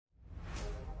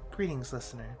Greetings,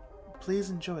 listener.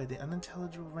 Please enjoy the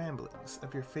unintelligible ramblings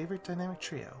of your favorite dynamic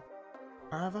trio,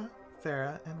 Arva,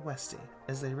 Farah, and Westy,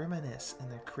 as they reminisce in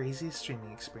their craziest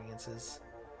streaming experiences.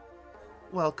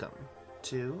 Welcome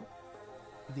to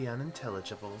the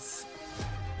Unintelligibles.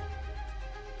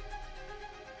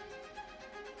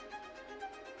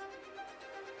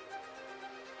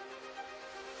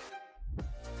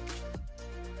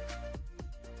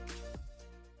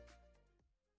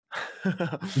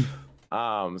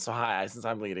 So hi, since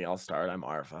I'm leading, I'll start. I'm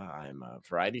Arva. I'm a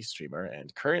variety streamer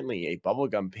and currently a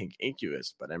bubblegum pink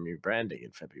incubus, but I'm rebranding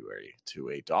in February to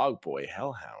a dog boy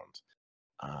hellhound.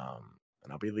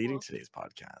 And I'll be leading today's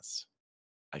podcast.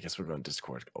 I guess we're going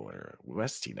Discord order.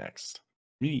 Westy next.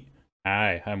 Me.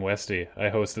 Hi, I'm Westy. I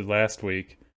hosted last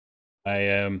week. I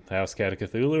am the House Cat of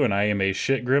Cthulhu, and I am a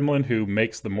shit gremlin who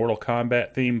makes the Mortal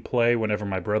Kombat theme play whenever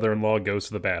my brother-in-law goes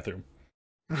to the bathroom.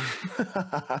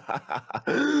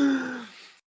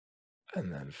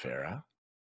 And then Farah.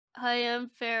 Hi, I'm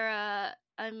Farah.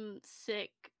 I'm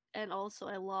sick, and also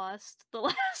I lost the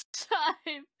last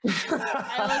time.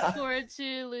 I look forward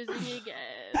to losing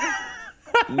again.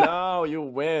 No, you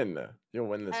win. You'll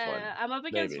win this one. I'm up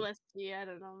against Maybe. Westy. I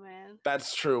don't know, man.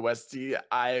 That's true, Westy.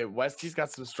 Westy's got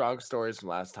some strong stories from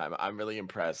last time. I'm really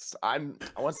impressed. I'm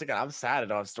sad I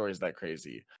don't have stories that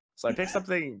crazy. So I picked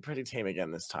something pretty tame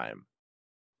again this time.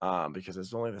 Because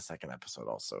it's only the second episode,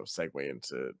 also segue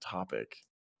into topic.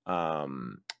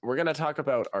 We're gonna talk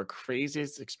about our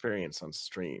craziest experience on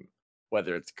stream,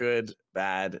 whether it's good,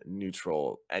 bad,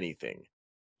 neutral, anything.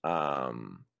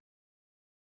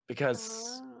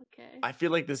 Because okay. I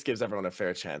feel like this gives everyone a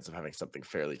fair chance of having something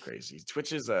fairly crazy.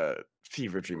 Twitch is a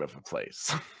fever dream of a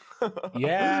place.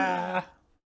 Yeah.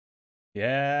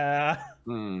 Yeah.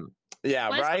 Yeah,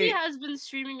 Westy right? has been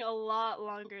streaming a lot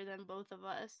longer than both of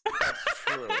us. That's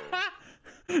true.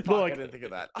 Fuck, Look, I didn't think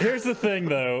of that. here's the thing,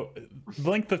 though.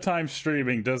 Length of time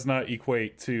streaming does not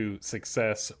equate to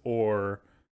success or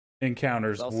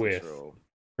encounters That's also with true.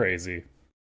 crazy.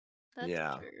 That's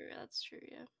Yeah. true. That's true,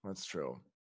 yeah. That's true.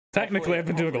 Technically, I've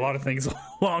been doing a lot of things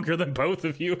longer than both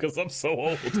of you because I'm so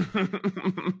old.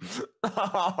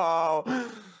 Oh,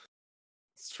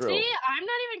 it's true. See, I'm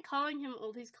not even calling him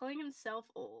old. He's calling himself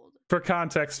old. For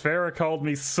context, Farah called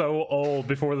me so old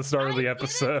before the start of the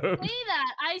episode. I didn't say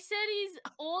that. I said he's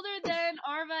older than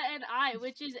Arva and I,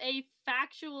 which is a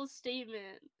factual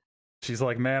statement. She's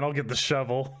like, man, I'll get the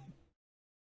shovel.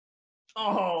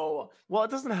 Oh, well,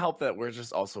 it doesn't help that we're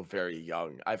just also very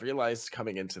young. I've realized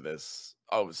coming into this.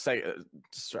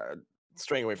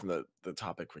 Straying away from the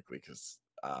topic quickly because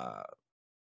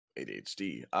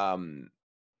ADHD. I'm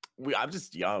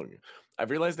just young.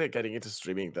 I've realized that getting into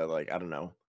streaming that, like, I don't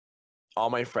know, all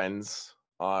my friends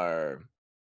are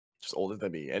just older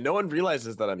than me, and no one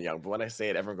realizes that I'm young. But when I say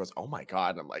it, everyone goes, "Oh my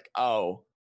god!" And I'm like, "Oh,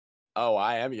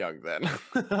 I am young then."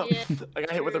 Yeah, I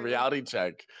got hit with a true. reality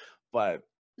check, but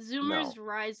Zoomers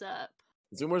rise up.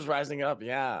 Zoomers rising up.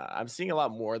 Yeah, I'm seeing a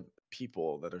lot more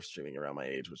people that are streaming around my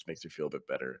age, which makes me feel a bit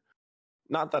better.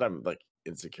 Not that I'm like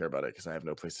insecure about it because I have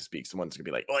no place to speak. Someone's gonna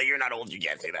be like, "Oh, you're not old. You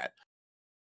can't say that."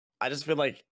 I just feel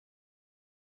like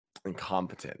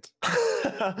incompetent.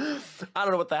 I don't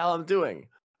know what the hell I'm doing.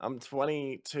 I'm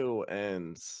 22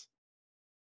 and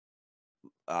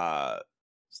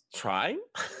trying.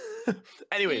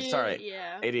 Anyway, sorry.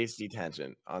 Yeah. ADHD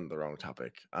tangent on the wrong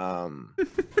topic. That's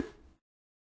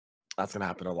gonna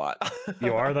happen a lot.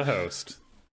 You are the host.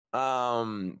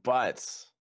 But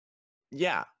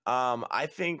yeah, I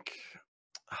think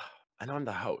I know I'm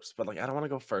the host, but like I don't want to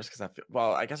go first because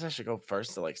I guess I should go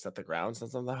first to like set the ground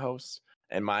since I'm the host.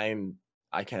 And mine,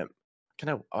 I can't. Can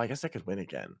I? Oh, I guess I could win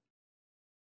again.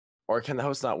 Or can the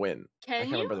host not win? Can I can't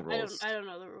you? remember the rules. I don't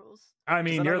know the rules. I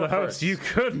mean, Then you're I'll the go host. first. You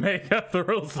could make up the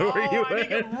rules where you I make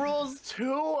win. up rules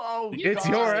too. Oh, You It's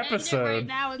can your just end it episode. right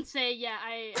now and say, yeah,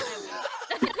 I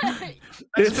win.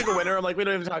 I just pick a winner. I'm like, we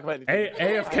don't even talk about anything.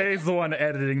 AFK is the one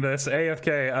editing this.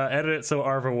 AFK, edit it so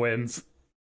Arva wins.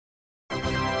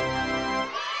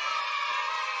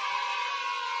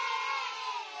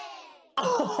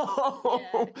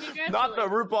 Yeah, Not the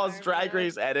congratulations, RuPaul's Drag Arva.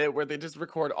 Race edit where they just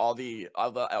record all the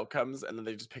outcomes and then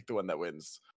they just pick the one that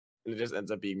wins. And it just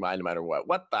ends up being mine no matter what.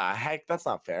 What the heck? That's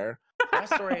not fair. My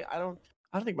story, I don't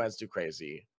think mine's too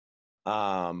crazy.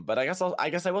 But I guess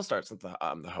I will start since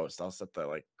I'm the host. I'll set the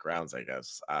like grounds, I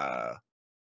guess. I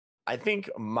think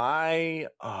I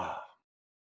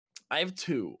have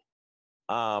two.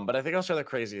 But I think I'll share the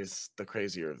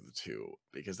crazier of the two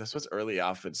because this was early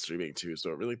off in streaming too,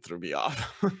 so it really threw me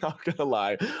off. I'm not gonna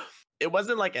lie. It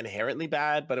wasn't like inherently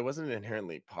bad, but it wasn't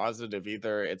inherently positive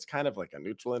either. It's kind of like a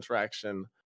neutral interaction.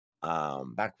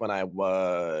 Back when I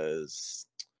was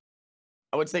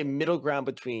I would say middle ground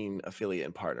between affiliate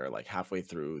and partner, like halfway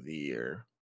through the year.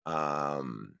 I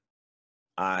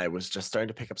was just starting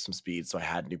to pick up some speed, so I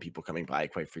had new people coming by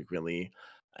quite frequently.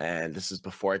 And this is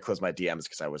before I closed my DMs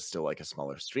because I was still like a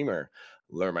smaller streamer.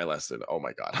 Learn my lesson. Oh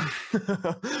my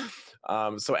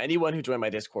god. So anyone who joined my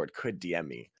Discord could DM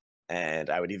me, and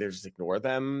I would either just ignore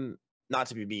them, not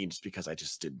to be mean, just because I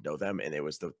just didn't know them, and it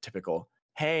was the typical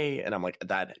hey, and I'm like,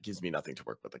 that gives me nothing to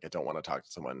work with. Like, I don't want to talk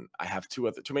to someone. I have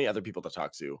too many other people to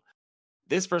talk to.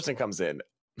 This person comes in.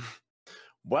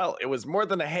 Well, it was more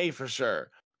than a hey for sure.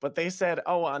 But they said,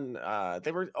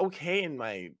 they were okay in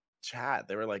my chat.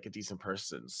 They were like a decent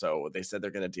person. So they said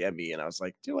they're going to DM me. And I was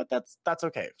like, do what? That's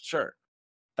okay. Sure.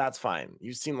 That's fine.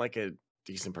 You seem like a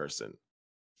decent person.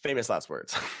 Famous last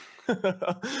words.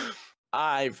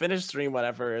 I finished stream,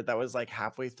 whatever. That was like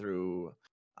halfway through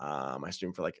my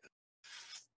stream for like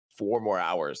 4 more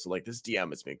hours. So like this DM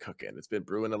has been cooking. It's been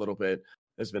brewing a little bit.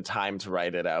 There's been time to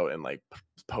write it out and like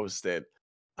post it.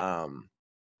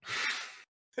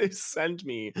 They send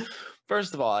me,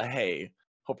 first of all, hey,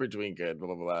 hope you're doing good, blah,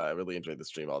 blah, blah. I really enjoyed the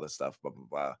stream, all this stuff, blah,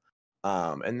 blah,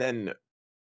 blah. And then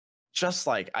just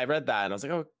like, I read that and I was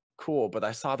like, oh, cool. But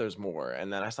I saw there's more.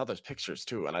 And then I saw those pictures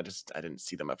too. And I didn't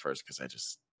see them at first because I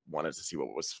just wanted to see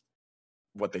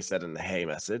what they said in the hey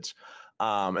message.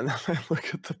 And then I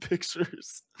look at the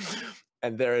pictures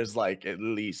and there is like at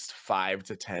least 5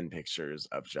 to 10 pictures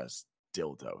of just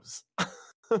dildos.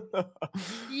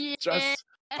 Yeah. Just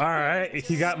All right,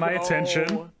 you got my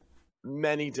attention.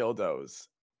 Many dildos.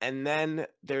 And then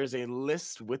there's a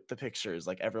list with the pictures.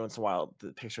 Like every once in a while,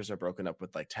 the pictures are broken up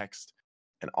with like text.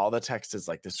 And all the text is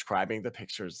like describing the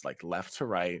pictures like left to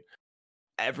right.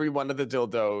 Every one of the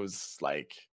dildos,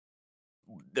 like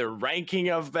the ranking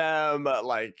of them,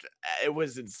 like it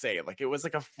was insane. Like it was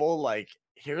like a full like,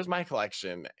 here's my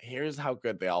collection. Here's how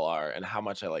good they all are and how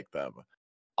much I like them.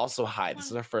 Also, hi, this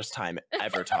is our first time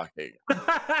ever talking.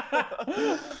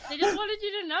 They just wanted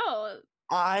you to know.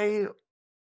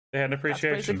 And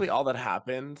appreciation. That's basically all that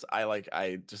happened.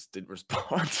 I just didn't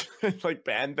respond and like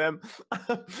banned them.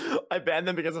 I banned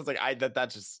them because I was like,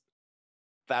 that's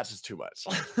just too much.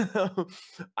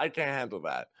 I can't handle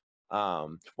that.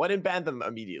 Well, I didn't ban them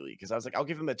immediately because I was like, I'll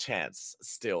give them a chance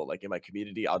still. Like in my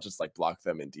community, I'll just like block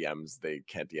them in DMs. They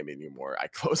can't DM me anymore. I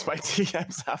closed my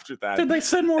DMs after that. Did they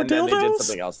send more and dildos? Then they did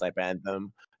something else and I banned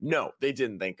them. No, they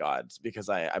didn't, thank God, because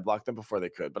I blocked them before they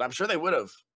could. But I'm sure they would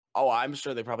have. Oh, I'm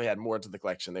sure they probably had more to the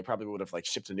collection. They probably would have like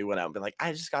shipped a new one out and been like,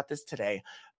 I just got this today.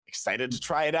 Excited to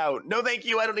try it out. No, thank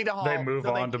you. I don't need a haul. They move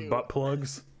on to butt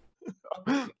plugs.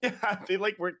 Yeah, they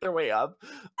like work their way up.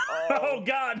 Oh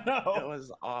God, no! It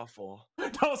was awful.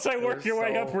 Don't say work your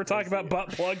way up. We're talking about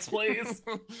butt plugs, please.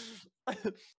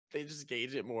 They just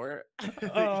gauge it more.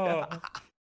 Oh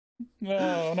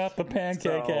no, not the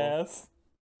pancake ass.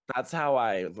 That's how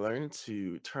I learned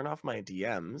to turn off my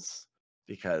DMs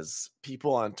because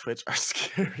people on Twitch are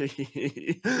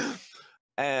scary.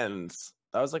 And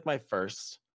that was like my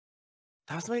first.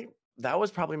 That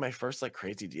was probably my first like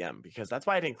crazy DM because that's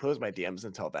why I didn't close my DMs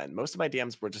until then. Most of my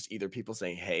DMs were just either people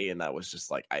saying hey, and that was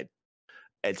just like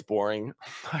it's boring.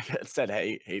 I said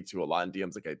hey to a lot in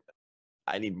DMs. Like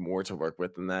I need more to work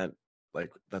with than that. Like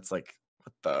that's like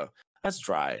that's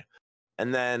dry.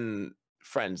 And then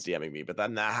friends DMing me, but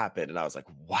then that happened, and I was like,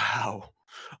 wow,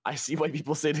 I see why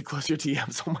people say to close your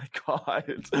DMs. Oh my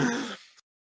god.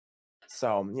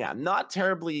 So yeah, not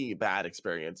terribly bad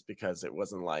experience because it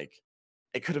wasn't like.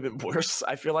 It could have been worse.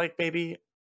 I feel like maybe,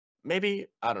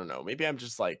 I don't know. Maybe I'm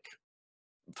just like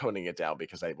toning it down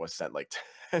because I was sent like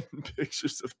 10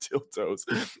 pictures of dildos.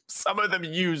 Some of them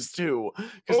used too.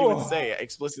 Because he would say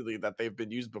explicitly that they've been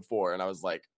used before. And I was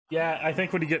like, yeah, I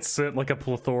think when you get sent like a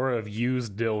plethora of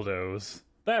used dildos,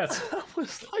 that's. I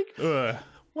was like,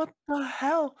 what the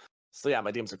hell? So yeah,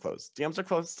 my DMs are closed. DMs are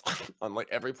closed on like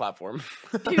every platform.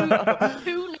 Do not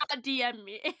DM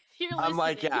me if you're listening. I'm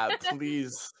like, yeah,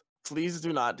 please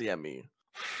do not DM me.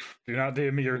 Do not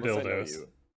DM me your Unless dildos.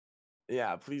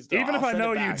 Yeah, please don't. Even if I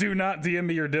know you, do not DM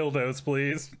me your dildos,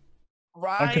 please.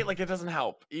 Right? Okay. Like it doesn't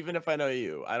help. Even if I know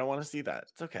you, I don't want to see that.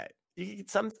 It's okay.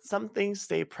 Some things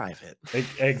stay private.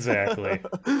 Exactly.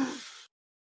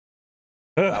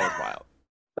 That was wild.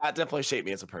 That definitely shaped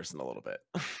me as a person a little bit.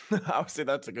 I would say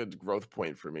that's a good growth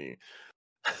point for me.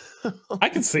 I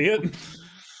can see it.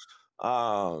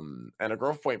 And a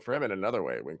growth point for him in another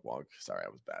way. Wink wonk. Sorry, I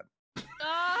was bad.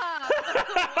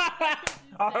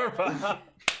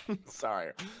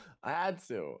 Sorry, I had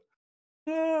to.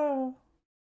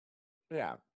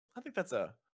 Yeah, I think that's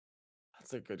a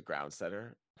good ground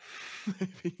setter.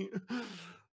 Maybe.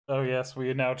 Oh yes,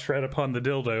 we now tread upon the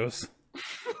dildos.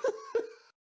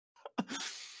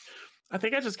 I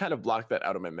think I just kind of blocked that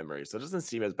out of my memory, so it doesn't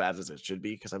seem as bad as it should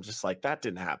be because I'm just like, that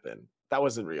didn't happen. That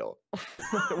wasn't real.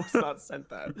 I was not sent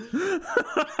that.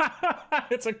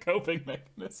 It's a coping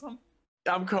mechanism.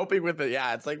 I'm coping with it.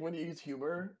 Yeah, it's like when you use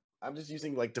humor, I'm just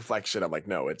using like deflection. I'm like,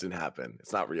 no, it didn't happen.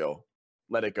 It's not real.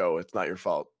 Let it go. It's not your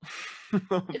fault.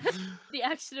 The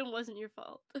accident wasn't your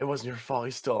fault. It wasn't your fault.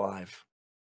 He's still alive.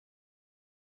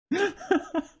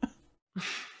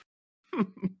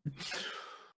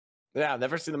 Yeah, I've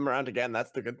never seen them around again.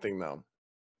 That's the good thing, though.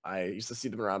 I used to see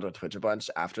them around on Twitch a bunch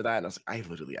after that, and I was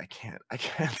like, I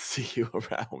can't see you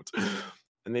around.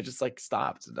 And they just like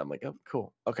stopped, and I'm like, oh,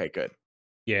 cool. Okay, good.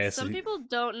 Yeah. Some people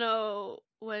don't know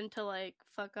when to like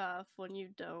fuck off when you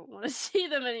don't want to see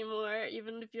them anymore,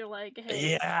 even if you're like,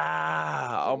 hey,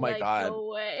 yeah. Oh my god. Go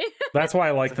away. That's why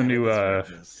I like the new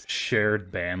this.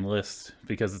 shared ban list,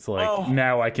 because it's like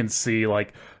now I can see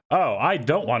like, oh, I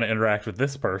don't want to interact with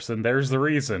this person. There's the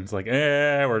reason. It's like,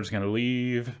 we're just gonna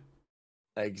leave.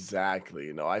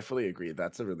 Exactly. No, I fully agree.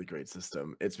 That's a really great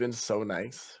system. It's been so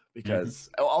nice because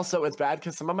also it's bad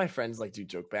because some of my friends like do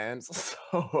joke bans. So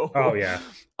oh yeah,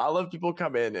 I'll have people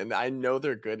come in and I know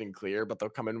they're good and clear, but they'll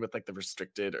come in with like the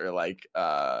restricted or like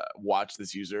watch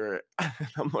this user.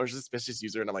 I'm more suspicious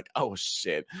user, and I'm like, oh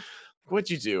shit, what'd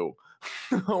you do?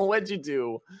 What'd you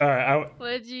do? All right,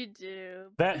 What'd you do?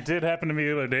 That did happen to me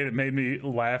the other day. It made me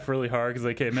laugh really hard because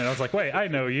they came in. I was like, wait, I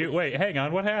know you. Wait, hang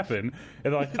on, what happened?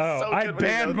 And they're like, oh, so I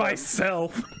banned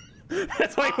myself.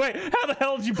 It's like, wait, how the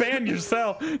hell did you ban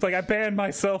yourself? It's like, I banned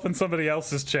myself in somebody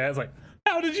else's chat. It's like,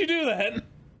 how did you do that?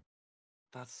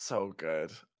 That's so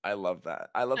good. I love that.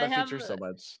 I love that feature so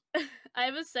much. I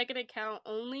have a second account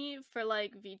only for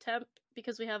like VTemp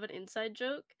because we have an inside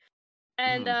joke.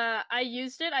 And I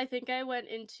used it. I think I went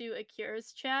into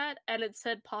Akira's chat and it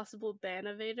said possible ban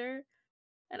evader.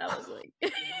 And I was like,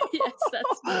 yes,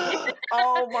 that's me.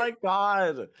 Oh my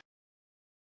god.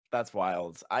 That's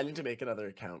wild. I need to make another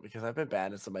account because I've been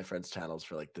banned in some of my friends' channels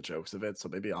for like the jokes of it. So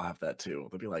maybe I'll have that too.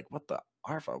 They'll be like, what the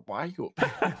Arva? Why are you a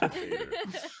ban evader?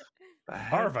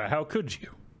 Arva, how could you?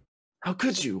 How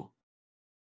could you?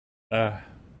 All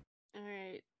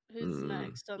right. Who's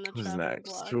next on the Who's next?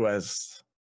 block? Who has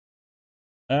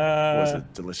was a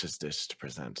delicious dish to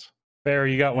present? Fair,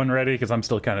 you got one ready? Because I'm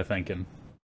still kind of thinking.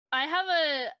 I have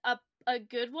a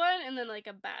good one and then like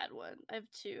a bad one. I have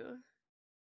two.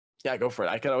 Yeah, go for it.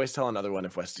 I could always tell another one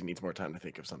if Westy needs more time to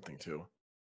think of something too.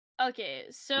 Okay,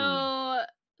 so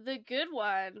the good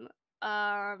one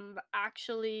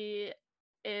actually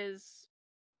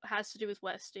has to do with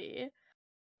Westy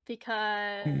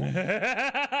because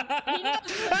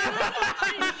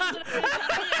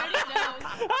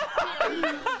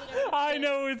I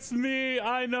know it's me.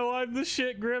 I know I'm the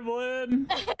shit gremlin.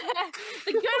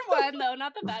 The good one though,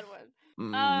 not the bad one.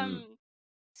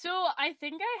 So I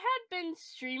think I had been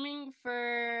streaming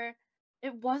for,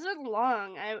 it wasn't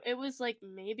long. It was like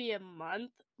maybe a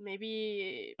month,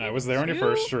 maybe I was there on your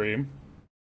first stream.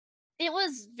 It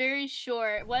was very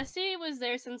short. Westy was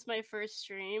there since my first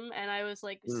stream, and I was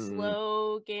like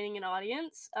slow gaining an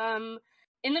audience.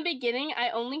 In the beginning,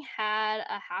 I only had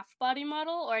a half body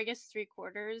model, or I guess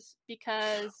 3/4,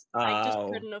 because I just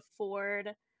couldn't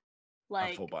afford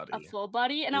like a full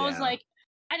body, and I was like,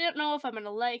 I don't know if I'm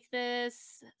gonna like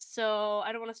this, so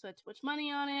I don't want to spend too much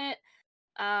money on it.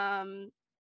 And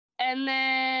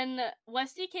then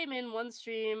Westy came in one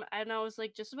stream, and I was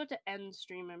like just about to end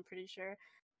stream, I'm pretty sure.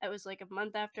 It was like a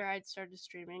month after I'd started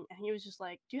streaming, and he was just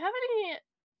like, do you have any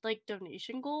like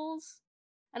donation goals?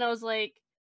 And I was like,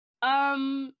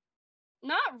 not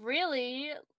really.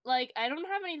 Like, I don't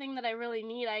have anything that I really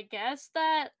need. I guess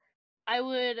that I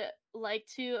would like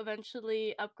to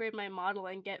eventually upgrade my model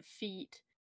and get feet,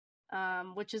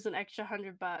 which is an extra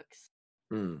 $100.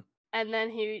 And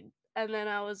then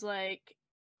I was like,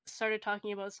 started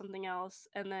talking about something else,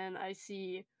 and then I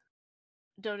see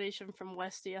donation from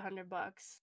Westy, $100.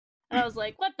 And I was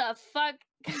like, what the fuck?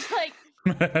 Because like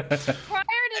prior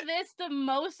to this, the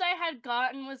most I had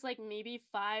gotten was like maybe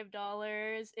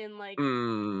 $5 in like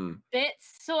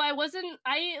bits. So I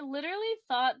literally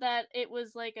thought that it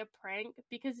was like a prank,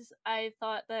 because I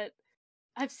thought that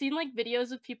I've seen like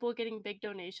videos of people getting big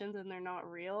donations and they're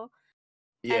not real.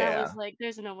 Yeah. And I was like,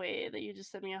 there's no way that you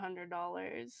just sent me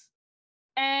 $100.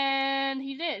 And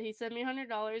he did. He sent me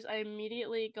 $100. I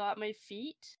immediately got my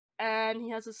feet. And he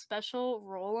has a special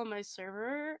role on my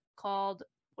server called,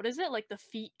 what is it, like the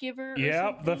feet giver?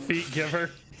 Yep, the feet giver.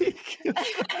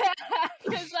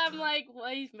 Because I'm like,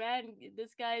 well, man,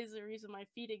 this guy is the reason my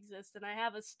feet exist, and I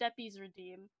have a steppies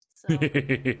redeem. So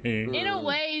in a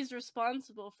way, he's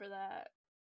responsible for that.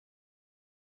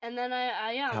 And then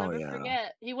I'll never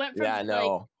forget. He went from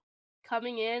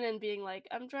coming in and being like,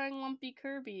 I'm drawing Lumpy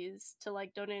Kirby's to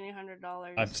like donating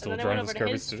 $100. I'm still and then I drawing went those over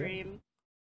to his Kirby's today. stream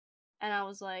and I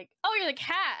was like, oh, you're the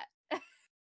cat.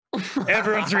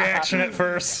 Everyone's reaction at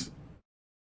first.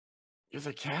 You're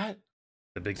the cat?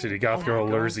 The big city goth girl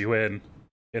lures you in,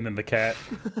 and then the cat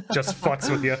just fucks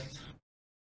with you.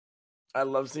 I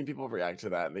love seeing people react to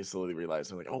that, and they slowly realize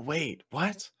they're like, "Oh wait,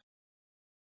 what?"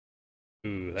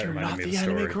 Ooh, that You're reminded not me of the the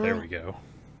anime story. There girl? we go.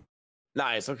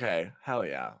 Nice. Okay. Hell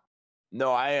yeah.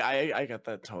 No, I got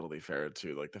that totally fair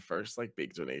too. Like the first like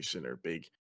big donation or big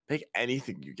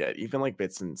anything you get, even like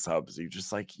bits and subs, you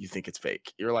just like you think it's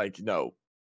fake. You're like, no,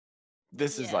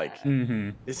 this is like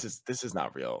Mm-hmm. this is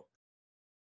not real.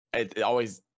 It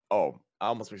always it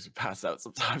almost makes me pass out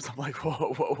sometimes. I'm like,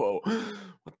 whoa,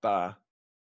 what the?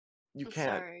 You I'm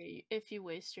can't. sorry if you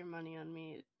waste your money on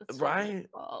me. It's not my Right?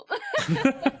 fault.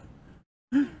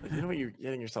 Like, you know what you're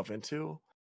getting yourself into?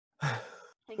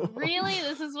 Like, really?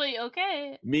 This is what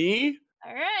okay. Me?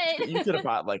 All right. You could have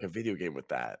bought like a video game with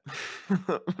that.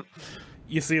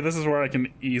 You see, this is where I can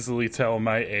easily tell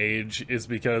my age is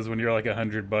because when you're like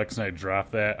 $100 and I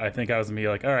drop that, I think I was gonna be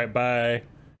like, all right, bye.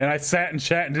 And I sat in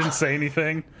chat and didn't say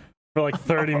anything for like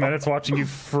 30 minutes watching you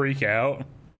freak out.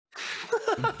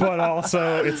 But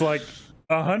also, it's like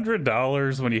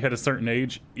 $100 when you hit a certain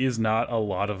age is not a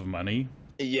lot of money.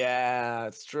 Yeah,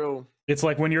 it's true. It's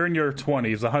like when you're in your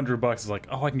 20s, $100 is like,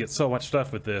 oh, I can get so much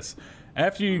stuff with this.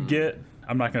 After you get,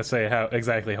 I'm not going to say how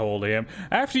old I am.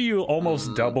 After you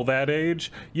almost double that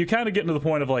age, you kind of get to the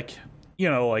point of like, you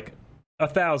know, like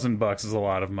 $1,000 is a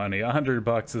lot of money.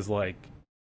 $100 is like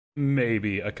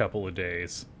maybe a couple of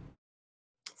days.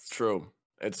 It's true.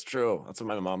 It's true. That's what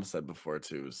my mom said before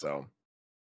too. So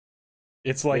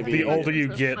it's like Maybe the older it's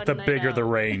you a get, fun the night bigger the out.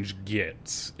 range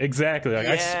gets. Exactly. Like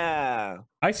yeah.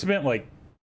 I spent like,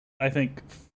 I think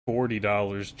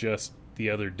 $40 just the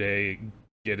other day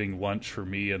getting lunch for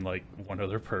me and like one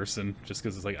other person, just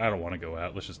because it's like I don't want to go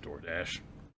out. Let's just DoorDash.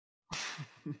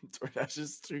 DoorDash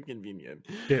is too convenient.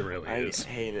 It really I is.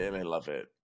 hate it and I love it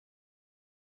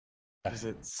because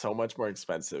it's so much more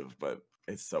expensive, but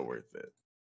it's so worth it.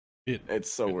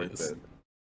 It's so worth is. it.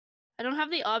 I don't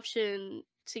have the option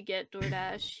to get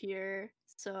DoorDash here,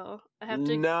 so I have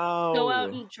to No. go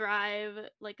out and drive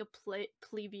like a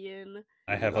plebeian.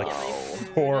 I have like get my No. food.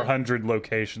 400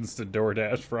 locations to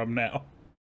DoorDash from now.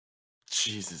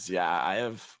 Jesus,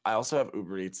 yeah. I also have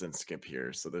Uber Eats and Skip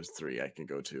here, so there's 3 I can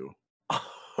go to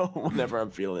whenever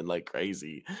I'm feeling like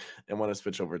crazy and want to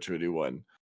switch over to a new one.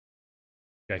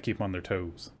 Gotta keep them on their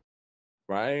toes.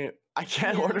 Right? I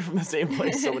can't Yeah. order from the same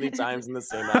place so many times in the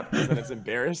same app because then it's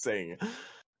embarrassing.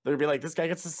 They'd be like, this guy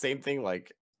gets the same thing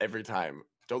like every time.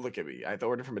 Don't look at me. I have to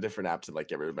order from a different app to like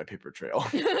get rid of my paper trail.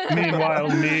 Meanwhile,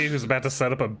 me, who's about to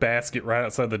set up a basket right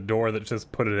outside the door that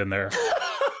just put it in there.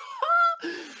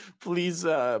 Please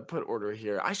put order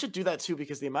here. I should do that too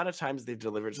because the amount of times they've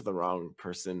delivered to the wrong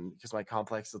person because my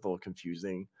complex is a little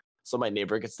confusing. So my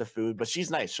neighbor gets the food, but she's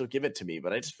nice. She'll give it to me,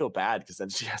 but I just feel bad because then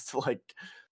she has to like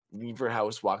leave her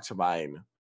house, walk to mine,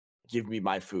 give me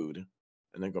my food,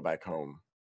 and then go back home.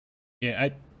 Yeah,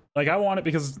 I want it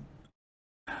because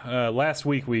last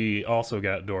week we also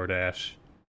got DoorDash.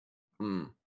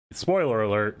 Spoiler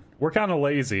alert, we're kind of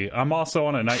lazy. I'm also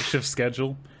on a night shift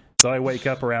schedule, so I wake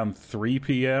up around 3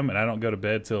 p.m. and I don't go to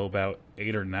bed till about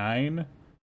 8 or 9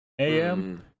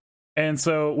 a.m. And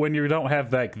so when you don't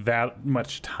have like that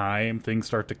much time, things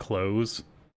start to close.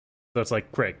 So it's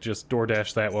like, Craig, just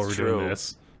DoorDash that while we're doing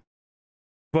this.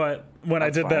 But when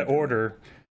That's I did that fine. order,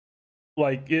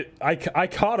 like I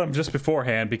caught them just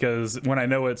beforehand because when I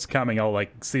know it's coming, I'll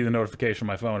like see the notification on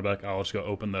my phone and be like, oh, I'll just go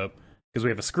open because we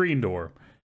have a screen door.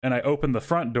 And I opened the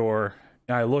front door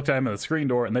and I looked at them at the screen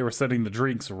door and they were setting the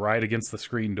drinks right against the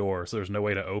screen door. So there's no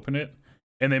way to open it.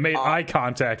 And they made eye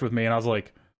contact with me and I was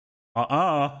like,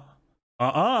 and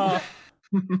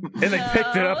they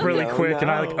picked it up really quick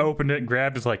and I like opened it and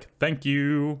grabbed it. It's like, thank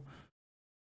you.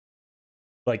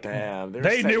 Like, Damn,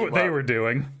 they knew what they were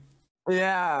doing.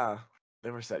 Yeah.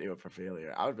 They were setting you up for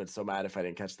failure. I would have been so mad if I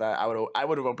didn't catch that. I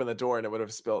would have opened the door and it would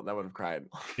have spilled and I would have cried.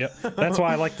 Yep. That's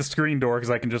why I like the screen door because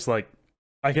I can just like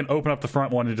I can open up the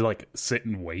front one and just like sit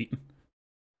and wait.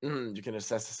 You can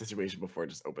assess the situation before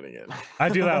just opening it. I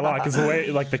do that a lot because the way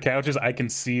like the couches, I can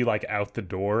see like out the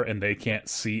door and they can't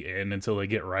see in until they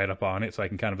get right up on it. So I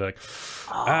can kind of be like,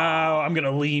 oh, I'm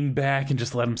gonna lean back and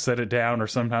just let them set it down. Or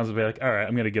sometimes I'll be like, all right,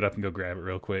 I'm gonna get up and go grab it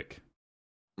real quick.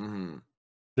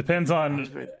 Depends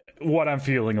on what I'm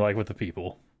feeling like with the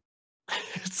people.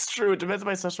 It's true. It depends on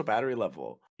my social battery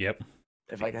level. Yep.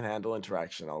 If I can handle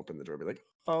interaction, I'll open the door and be like,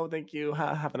 oh, thank you.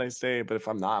 Have a nice day. But if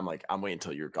I'm not, I'm like, I'm waiting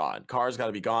until you're gone. Car's got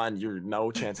to be gone. You're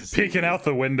no chance of seeing Peeking me. out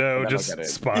the window, And then I'll just get in.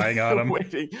 spying on him.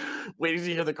 waiting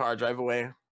to hear the car drive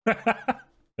away.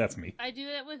 That's me. I do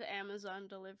that with Amazon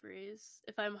deliveries.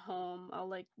 If I'm home, I'll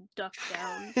like duck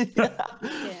down. Yeah.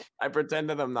 I pretend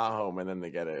that I'm not home, and then they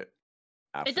get it.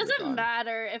 It doesn't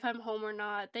matter if I'm home or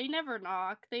not. They never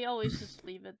knock. They always just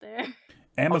leave it there.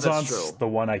 Amazon's the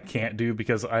one I can't do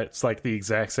because it's like the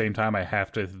exact same time I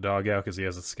have to take the dog out because he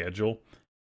has a schedule.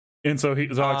 And so the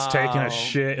dog's taking a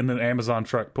shit, and then the Amazon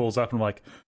truck pulls up, and I'm like,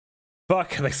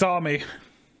 fuck, they saw me.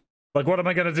 Like, what am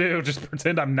I going to do? Just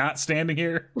pretend I'm not standing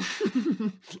here?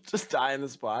 Just die in the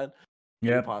spot?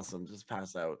 Yeah. Possum, just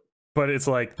pass out. But it's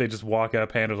like, they just walk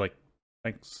up, hand like,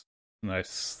 thanks. And I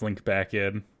slink back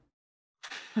in.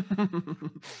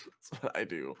 That's what I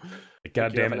do.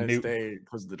 God damn it, Newt. Stay,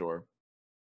 close the door.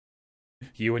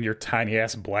 You and your tiny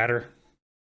ass bladder.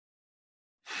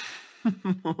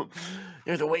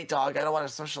 You're the wait dog. I don't want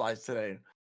to socialize today.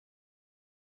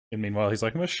 And meanwhile, he's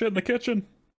like, I'm gonna shit in the kitchen.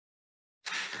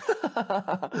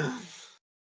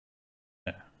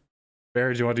 Yeah.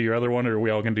 Barry, do you want to do your other one, or are we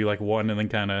all gonna do like one and then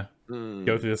kind of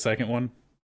go through the second one?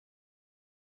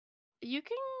 You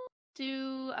can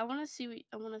do. I want to see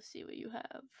what you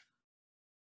have.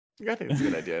 I think that's a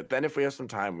good idea. Then, if we have some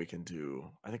time, we can do.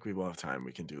 I think we will have time.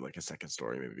 We can do like a second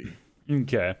story, maybe.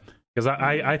 Okay, because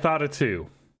I thought of two.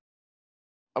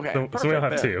 Okay, so we'll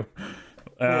have two.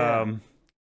 I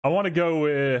want to go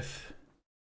with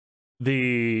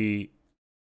the.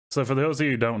 So for those of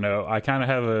you who don't know, I kind of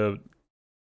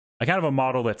have a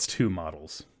model that's two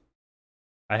models.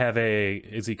 I have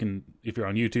if you're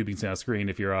on YouTube, you can see on screen.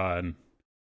 If you're on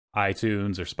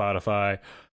iTunes or Spotify,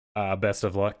 best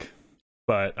of luck.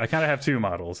 But I kind of have two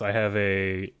models. I have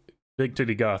a big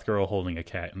titty goth girl holding a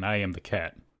cat, and I am the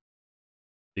cat.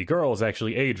 The girl is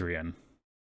actually Adrian.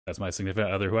 That's my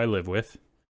significant other who I live with.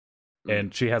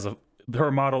 And she has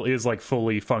her model is like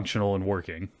fully functional and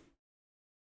working.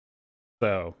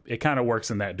 So it kind of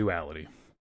works in that duality.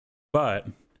 But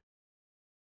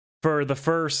for the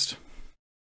first,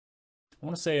 I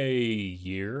want to say a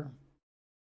year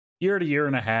to year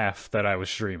and a half that I was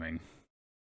streaming,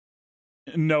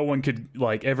 no one could,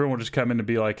 like, everyone would just come in and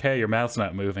be like, hey, your mouth's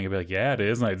not moving. I'd be like, yeah, it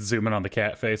is. And I'd zoom in on the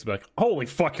cat face and be like, holy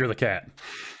fuck, you're the cat.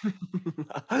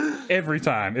 Every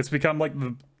time. It's become like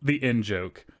the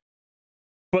in-joke.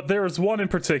 But there was one in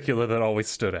particular that always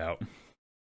stood out.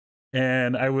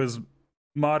 And I was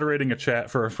moderating a chat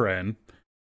for a friend.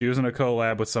 She was in a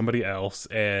collab with somebody else,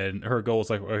 and her goal was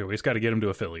like, okay, we just got to get him to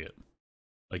affiliate.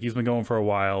 Like, he's been going for a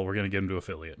while, we're going to get him to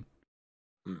affiliate.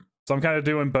 So I'm kind of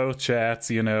doing both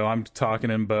chats, you know, I'm talking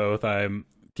in both, I'm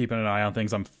keeping an eye on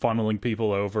things, I'm funneling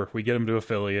people over, we get him to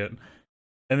affiliate.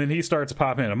 And then he starts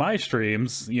popping into my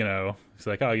streams, you know, he's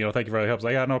like, oh, you know, thank you for all your help. I was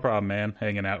like, yeah, no problem, man,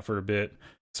 hanging out for a bit.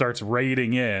 Starts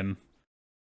raiding in,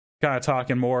 kind of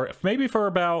talking more, maybe for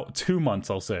about 2 months,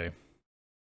 I'll say.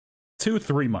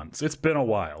 2-3 months. It's been a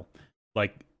while.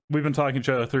 Like, we've been talking to each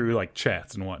other through, like,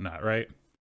 chats and whatnot, right?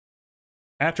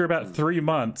 After about 3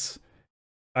 months,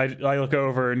 I look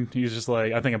over and he's just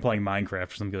like, I think I'm playing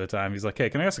Minecraft or something at the time. He's like, hey,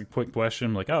 can I ask a quick question?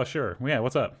 I'm like, oh, sure. Yeah,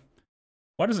 what's up?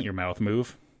 Why doesn't your mouth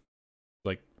move?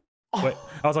 Like, wait.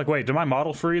 I was like, wait, did my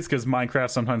model freeze? Because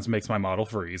Minecraft sometimes makes my model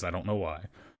freeze. I don't know why.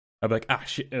 I'd be like, ah,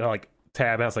 shit. Like,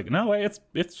 tab. I was like, no, wait,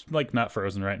 it's like not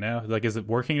frozen right now. Like, is it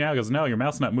working now? He goes, no, your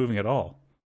mouth's not moving at all.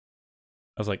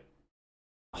 I was like,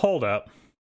 hold up.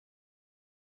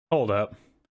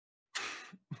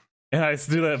 And I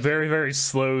do that very, very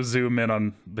slow zoom in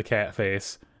on the cat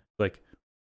face. Like,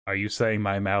 are you saying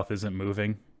my mouth isn't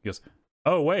moving? He goes,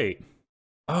 oh, wait.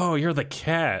 Oh, you're the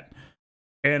cat.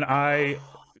 And I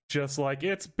just like,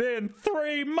 it's been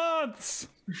 3 months.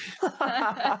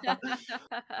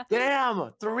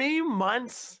 Damn, 3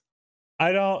 months.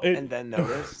 And then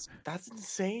notice. That's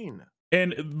insane.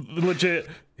 And legit,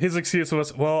 his excuse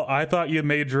was, well, I thought you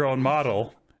made your own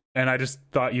model, and I just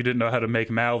thought you didn't know how to make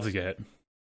mouths yet.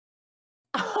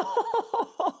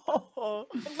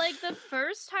 Like, the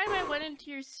first time I went into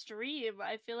your stream,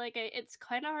 I feel like it's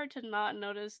kind of hard to not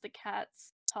notice the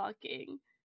cats talking.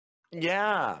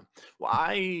 Yeah. Well,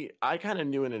 I kind of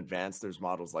knew in advance there's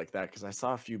models like that because I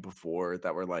saw a few before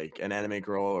that were like an anime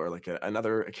girl or like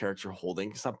another character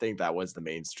holding something that was the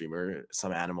main streamer,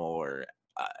 some animal or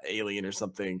alien or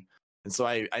something. And so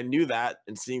I knew that,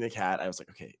 and seeing the cat, I was like,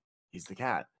 okay, he's the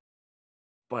cat.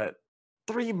 But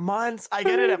 3 months? I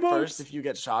get it at first if you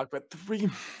get shocked, but 3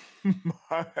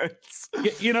 months.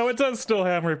 You know, it does still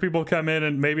happen where people come in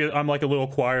and maybe I'm like a little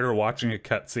quieter watching a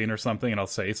cutscene or something, and I'll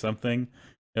say something.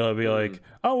 It'll be like,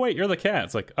 oh, wait, you're the cat.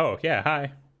 It's like, oh, yeah,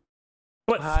 hi.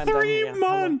 But hi, 3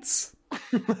 months!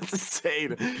 That's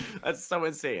insane. That's so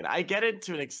insane. I get it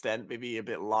to an extent, maybe a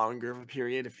bit longer of a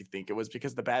period if you think it was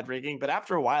because of the bad rigging. But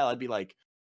after a while, I'd be like,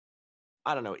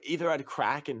 I don't know. Either I'd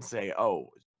crack and say, "Oh,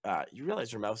 you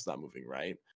realize your mouth's not moving,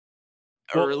 right?"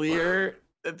 Well- Earlier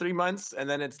than 3 months, and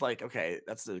then it's like, okay,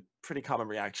 that's a pretty common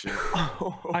reaction.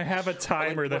 I have a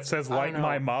timer that says I like don't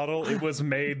my know. model. It was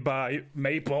made by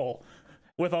Maple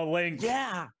with a link.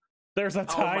 Yeah. There's a Oh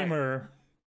my- timer.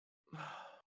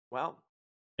 Well,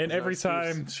 And there's no every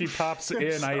excuse. time she pops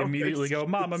There's in, I no immediately go,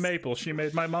 Mama excuse. Maple, she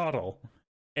made my model.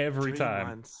 Every 3 time.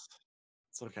 months.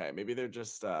 It's okay. Maybe they're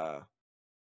just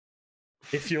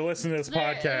If you're listening to this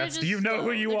They're podcast, just you know who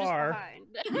slow. you They're just are.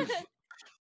 behind.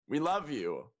 we love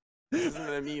you. This isn't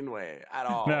in a mean way at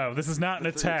all. No, this is not an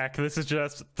The three- attack. This is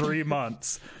just 3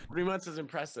 months. 3 months is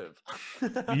impressive.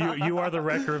 You are the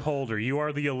record holder. You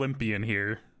are the Olympian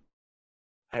here.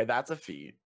 Hey, that's a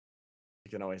feat.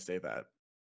 You can always say that.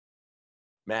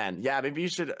 Man, yeah, maybe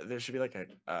there should be like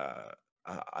a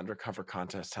undercover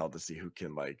contest held to see who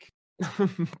can like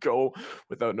go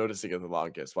without noticing it the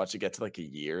longest. Watch it get to like a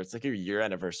year. It's like a year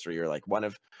anniversary or like one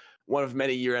of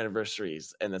many year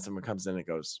anniversaries, and then someone comes in and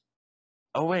goes,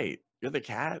 "Oh wait, you're the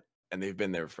cat," and they've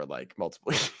been there for like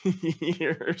multiple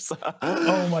years.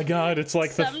 Oh my god, it's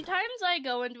like the Sometimes I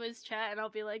go into his chat and I'll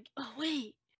be like, "Oh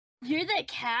wait, you're the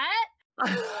cat?"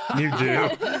 You do.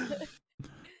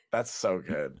 That's so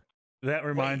good. that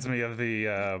reminds me of the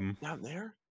Down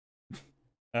there.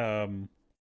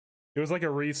 it was like a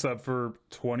resub for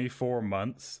 24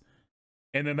 months,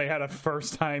 and then they had a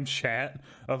first time chat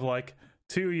of like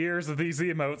 2 years of these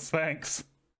emotes, thanks.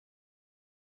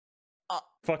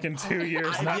 Fucking 2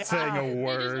 years I- not yeah. saying a They just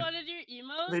word. wanted your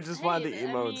emotes. They just wanted the Hey, I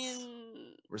emotes.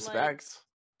 mean, Respect. Like,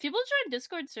 people join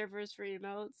Discord servers for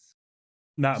emotes.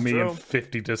 Not It's me true. and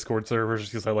 50 Discord servers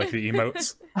because I like the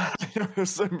emotes. There's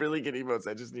some really good emotes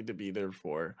I just need to be there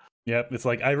for. Yep, it's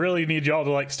like I really need y'all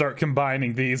to like start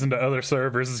combining these into other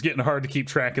servers. It's getting hard to keep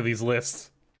track of these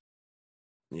lists.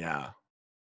 Yeah.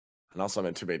 And also I'm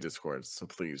in 2 many Discords, so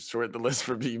please short the list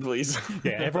for me, please.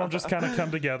 Yeah, everyone just kind of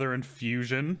come together in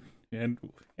fusion, and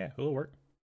yeah, it'll work.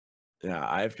 Yeah,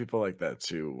 I have people like that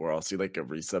too, where I'll see like a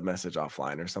resub message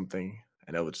offline or something,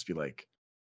 and it'll just be like,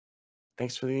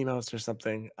 "Thanks for the emails" or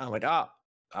something. I'm like, "Oh,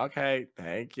 okay,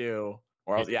 thank you."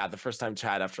 Or else, yeah, the first time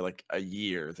chat after like a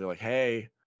year, they're like, "Hey,"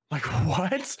 like,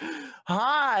 "What?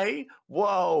 Hi,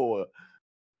 whoa,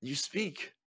 you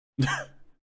speak."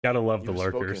 Gotta love the You've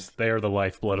lurkers. spoken. They are the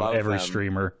lifeblood Love of every them.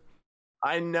 streamer.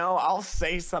 I know. I'll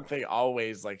say something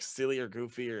always like silly or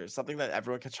goofy or something that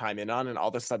everyone can chime in on, and all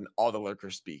of a sudden, all the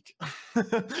lurkers speak.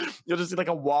 You'll just see like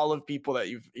a wall of people that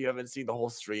you haven't seen the whole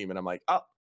stream, and I'm like, "Oh,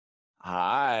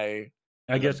 hi."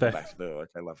 I And they'll get just go that. back to the lurk.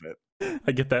 I love it.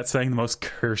 I get that saying the most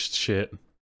cursed shit.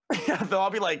 Yeah, they'll all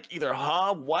be like, either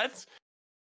 "Huh? What?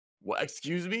 What?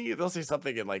 Excuse me?" They'll say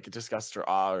something in like disgust or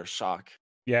awe or shock.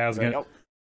 Yeah, I was Like, gonna.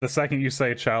 The second you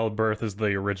say childbirth is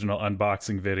the original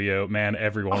unboxing video, man,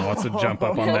 everyone wants to jump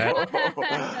up on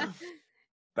that.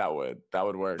 That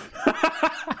would work.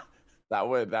 That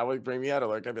would bring me out of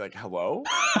lurk. I'd be like, "Hello?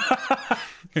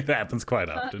 It happens quite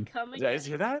often. Come Did you guys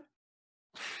again. hear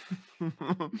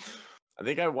that?" I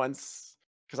think I once,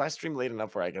 because I stream late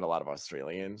enough where I get a lot of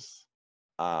Australians.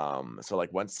 So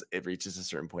like once it reaches a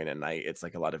certain point at night, it's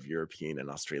like a lot of European and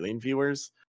Australian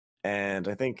viewers. And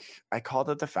I think I called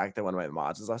out the fact that one of my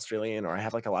mods is Australian, or I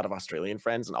have like a lot of Australian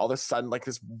friends, and all of a sudden, like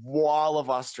this wall of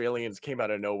Australians came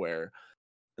out of nowhere.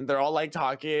 And they're all like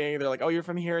talking. They're like, "Oh, you're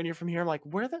from here and you're from here." I'm like,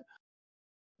 "Where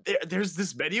there's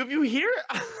this many of you here?"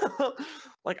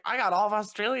 Like, I got all of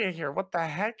Australia here. What the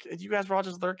heck? You guys were all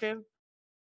just lurking?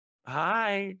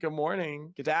 Hi, good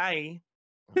morning, good day.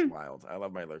 That's wild. I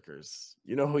love my lurkers.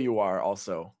 You know who you are,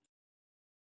 also.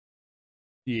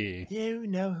 Yeah. You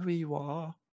know who you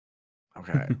are.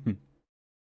 Okay.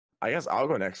 I guess I'll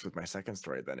go next with my second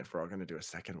story then, if we're all going to do a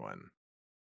second one.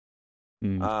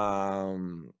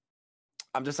 Mm.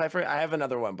 I'm deciphering. I have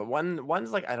another one, but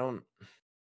one's like,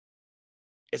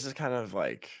 it's just kind of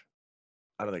like,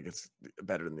 I don't think it's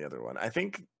better than the other one. I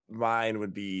think mine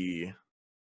would be,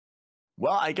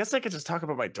 well, I guess I could just talk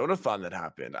about my donathon that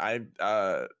happened.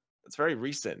 It's very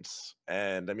recent,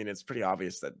 and I mean, it's pretty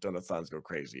obvious that donathons go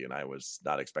crazy, and I was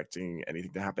not expecting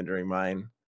anything to happen during mine.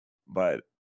 But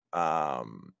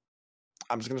I'm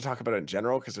just going to talk about it in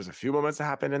general because there's a few moments that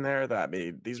happened in there that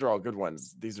made, these are all good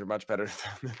ones. These are much better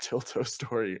than the dildo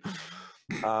story.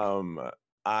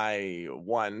 I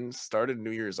started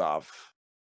New Year's off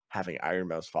having Iron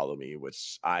Mouse follow me,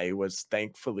 which I was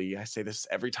thankfully, I say this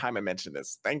every time I mention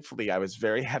this, thankfully I was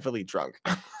very heavily drunk.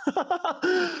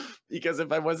 Because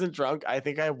if I wasn't drunk, I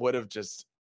think I would have just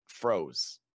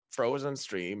froze froze on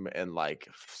stream and like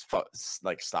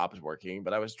stopped working,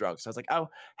 but I was drunk, so I was like, oh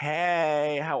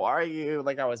hey, how are you?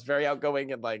 Like I was very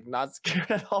outgoing and like not scared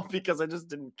at all because I just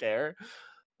didn't care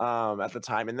at the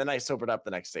time. And then I sobered up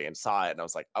the next day and saw it, and I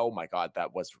was like, oh my god,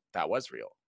 that was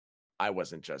real. I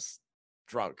wasn't just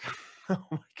drunk. Oh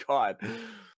my god,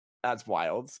 that's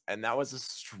wild. And that was a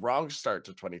strong start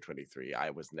to 2023. I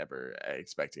was never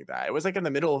expecting that. It was like in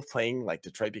the middle of playing like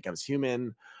Detroit Becomes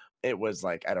Human. It was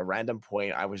like at a random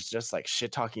point, I was just like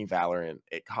shit talking Valorant.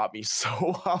 It caught me so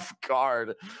off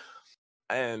guard,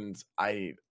 and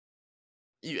I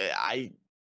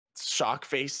shock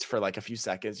faced for like a few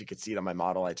seconds. You could see it on my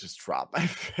model. I just dropped my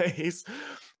face,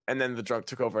 and then the drunk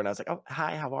took over, and I was like, "Oh,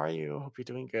 hi, how are you? Hope you're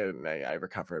doing good." And I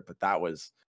recovered, but that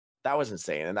was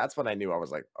insane, and that's when I knew I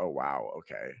was like, "Oh wow,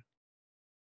 okay,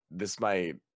 this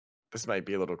might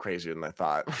be a little crazier than I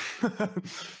thought.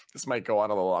 This might go on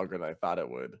a little longer than I thought it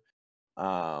would."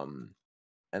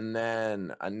 And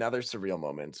then another surreal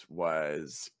moment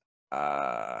was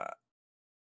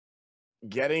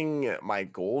getting my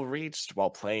goal reached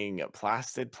while playing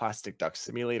Plastic Duck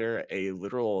Simulator, a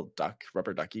literal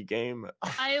rubber ducky game.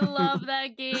 I love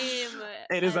that game.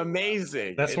 It is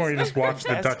amazing. That's where you just watch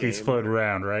the duckies float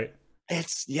around, right?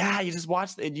 It's you just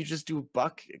watch and you just do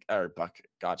duck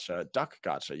gotcha.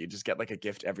 You just get like a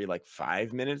gift every like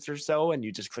 5 minutes or so, and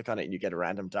you just click on it and you get a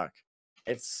random duck.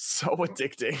 It's so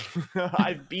addicting.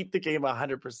 I've beat the game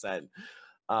 100%.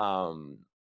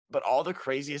 But all the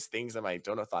craziest things in my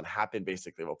donathon happened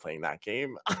basically while playing that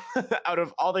game. Out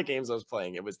of all the games I was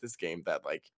playing, it was this game that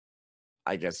like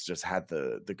I guess just had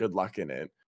the good luck in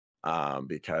it.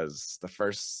 Because the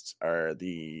first or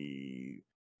it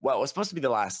was supposed to be the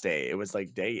last day. It was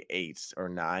like day 8 or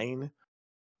 9.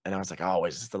 And I was like, oh,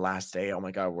 is this the last day? Oh my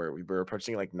God, we were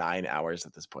approaching like 9 hours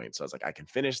at this point. So I was like, I can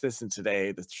finish this in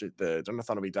today. The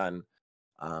donathon will be done.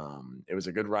 It was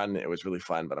a good run. It was really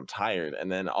fun, but I'm tired.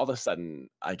 And then all of a sudden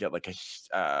I get like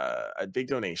a big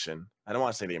donation. I don't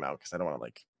want to say the amount because I don't want to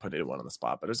like put anyone on the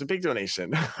spot, but it was a big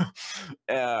donation.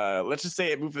 Let's just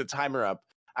say it moved the timer up.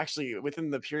 Actually, within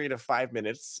the period of 5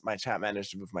 minutes, my chat managed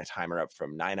to move my timer up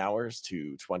from 9 hours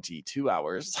to 22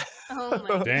 hours. Oh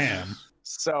my Damn.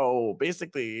 So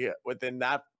basically, within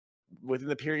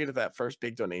the period of that first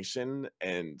big donation,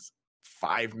 and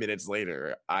 5 minutes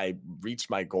later, I reached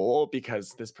my goal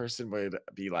because this person would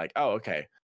be like, "Oh, okay,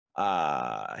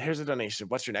 here's a donation.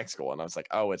 What's your next goal?" And I was like,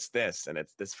 "Oh, it's this, and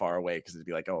it's this far away." Because it'd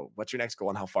be like, "Oh, what's your next goal,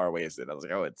 and how far away is it?" And I was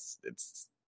like, "Oh, it's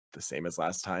the same as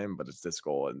last time, but it's this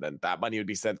goal." And then that money would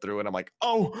be sent through, and I'm like,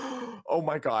 "Oh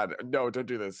my God, no, don't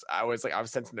do this." I was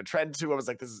sensing the trend too. I was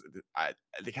like, "This is."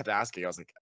 They kept asking. I was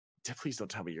like, please don't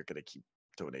tell me you're gonna keep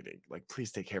donating. Like,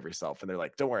 please take care of yourself. And they're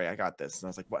like, don't worry, I got this. And I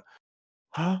was like, what?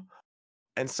 Huh?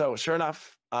 And so sure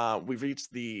enough, we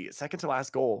reached the second to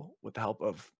last goal with the help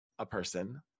of a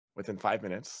person within 5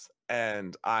 minutes.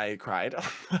 And I cried.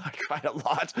 I cried a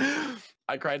lot.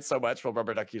 I cried so much while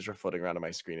rubber duckies were floating around on my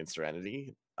screen in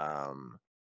Serenity.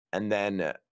 And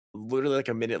then literally like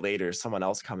a minute later, someone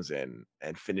else comes in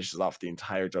and finishes off the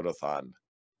entire donathon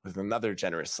with another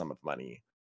generous sum of money.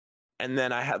 And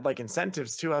then I had like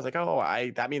incentives too. I was like, oh,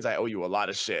 that means I owe you a lot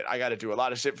of shit. I got to do a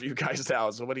lot of shit for you guys now.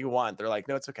 So what do you want? They're like,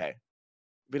 no, it's okay.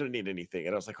 We don't need anything.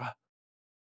 And I was like, what?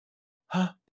 Huh?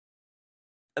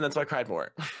 And then so I cried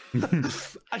more.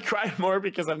 I cried more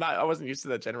because I wasn't used to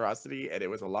that generosity, and it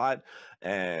was a lot,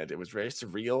 and it was very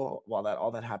surreal while all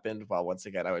that happened. While once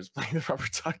again I was playing the rubber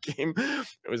duck game,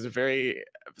 it was a very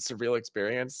surreal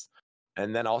experience.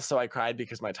 And then also I cried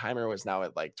because my timer was now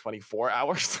at like 24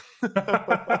 hours.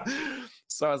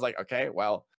 So I was like, okay,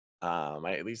 well,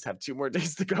 I at least have 2 more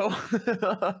days to go.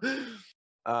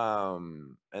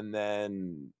 And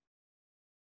then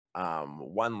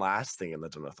one last thing in the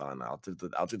donathon, I'll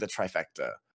do the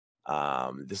trifecta.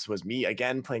 This was me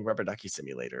again playing Rubber Ducky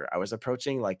Simulator. I was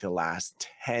approaching like the last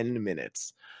 10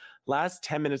 minutes. Last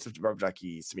 10 minutes of Rubber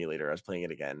Ducky Simulator, I was playing it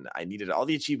again. I needed all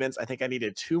the achievements. I think I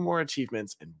needed 2 more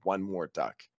achievements and 1 more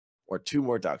duck, or 2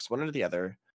 more ducks, one or the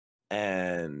other.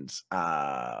 And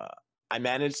I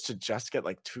managed to just get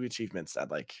like 2 achievements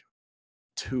at like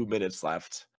 2 minutes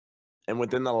left. And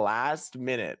within the last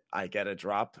minute, I get a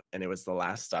drop, and it was the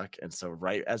last duck. And so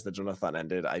right as the donathon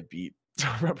ended, I beat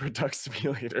Rubber Duck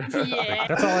Simulator. Yeah.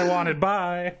 That's all I wanted.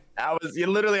 Bye. I was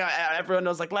literally, everyone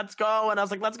was like, let's go. And I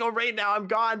was like, let's go right now. I'm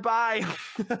gone. Bye.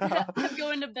 I'm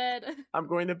going to bed. I'm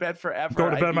going to bed forever. Go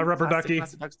to bed, my rubber ducky.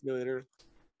 Plastic Duck Simulator.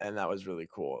 And that was really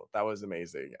cool. That was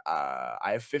amazing. I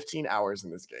have 15 hours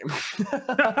in this game.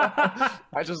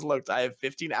 I just looked. I have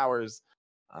 15 hours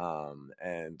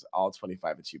and all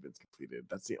 25 achievements completed.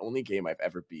 That's the only game I've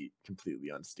ever beat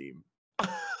completely on Steam.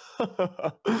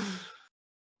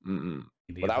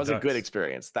 Well, that was a good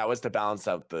experience. That was to balance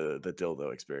out the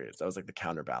dildo experience. That was like the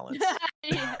counterbalance.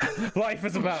 Yeah. Life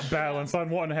is about balance. On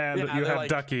one hand, Yeah, you they're have like-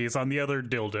 duckies. On the other,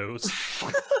 dildos.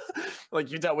 Like,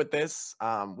 you dealt with this.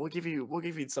 We'll give you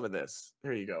some of this.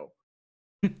 Here you go.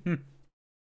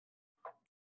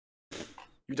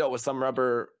 You dealt with some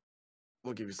rubber.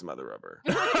 We'll give you some other rubber.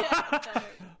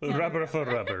 Yeah, Rubber for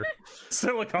rubber.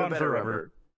 Silicone The for better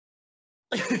rubber.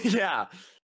 Yeah.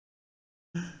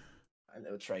 I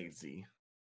know, Tracy.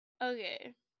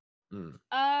 Okay. Mm.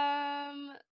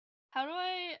 How do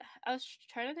I was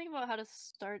trying to think about how to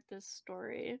start this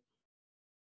story.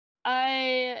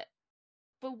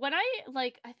 But when I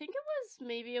think it was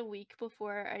maybe a week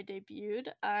before I debuted,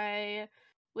 I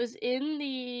was in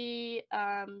the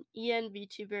EN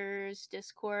VTubers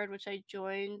Discord, which I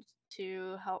joined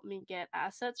to help me get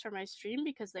assets for my stream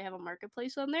because they have a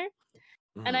marketplace on there.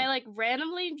 And I like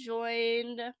randomly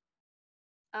joined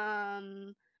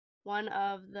one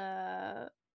of the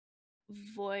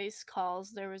voice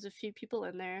calls. There was a few people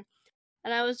in there.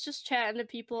 And I was just chatting to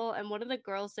people, and one of the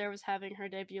girls there was having her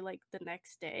debut like the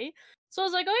next day. So I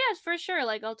was like, oh yes, for sure,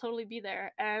 like I'll totally be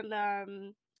there. And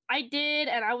I did,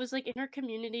 and I was like in her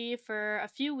community for a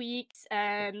few weeks,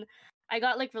 and I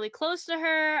got like really close to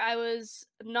her. I was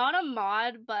not a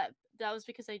mod, but that was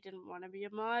because I didn't want to be a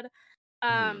mod.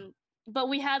 But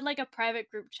we had like a private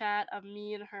group chat of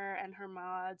me and her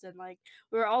mods, and like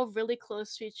we were all really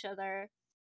close to each other.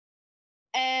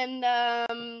 And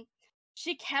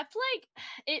she kept like,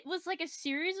 it was like a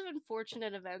series of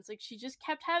unfortunate events. Like she just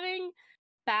kept having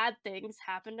bad things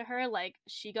happen to her. Like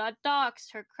she got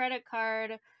doxxed, her credit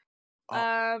card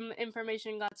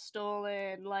information got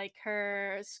stolen, like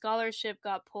her scholarship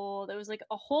got pulled. It was like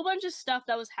a whole bunch of stuff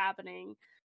that was happening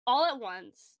all at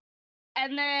once.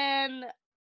 And then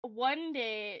one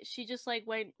day she just like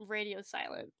went radio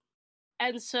silent.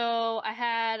 And so I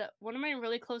had one of my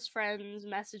really close friends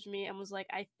message me and was like,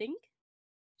 I think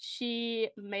she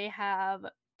may have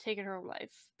taken her own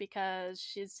life, because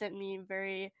she had sent me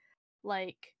very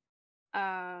like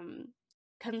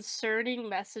concerning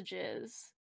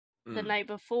messages the night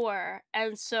before.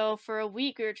 And so for a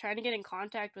week we were trying to get in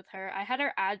contact with her. I had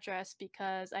her address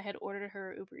because I had ordered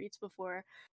her Uber Eats before,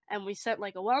 and we sent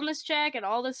like a wellness check and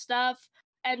all this stuff.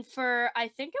 And for I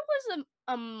think it was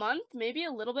a month, maybe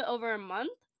a little bit over a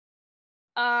month,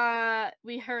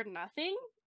 we heard nothing.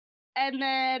 And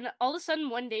then all of a sudden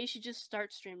one day she just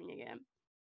starts streaming again.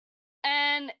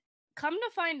 And come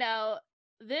to find out,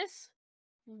 this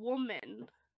woman,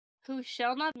 who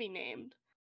shall not be named,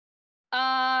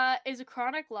 is a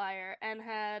chronic liar and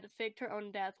had faked her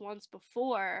own death once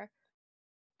before.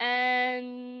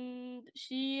 And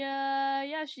she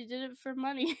did it for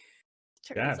money.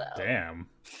 Turns God out. damn.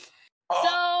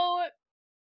 So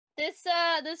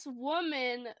this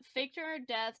woman faked her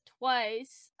death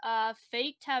twice,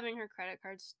 faked having her credit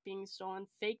cards being stolen,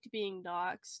 faked being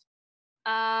doxxed.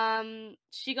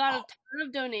 She got a ton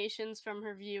of donations from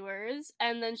her viewers,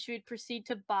 and then she would proceed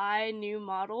to buy new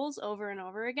models over and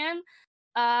over again.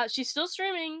 She's still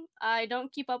streaming. I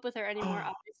don't keep up with her anymore,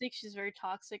 obviously. She's a very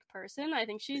toxic person. I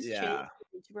think she's changed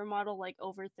the YouTuber model like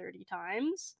over 30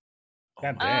 times.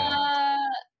 God damn.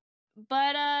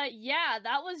 But yeah,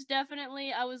 that was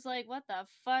definitely, I was like, what the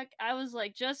fuck? I was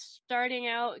like just starting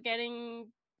out getting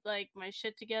like my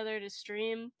shit together to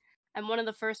stream, and one of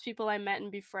the first people I met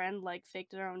and befriend like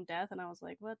faked their own death, and I was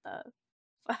like, what the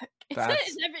fuck? Is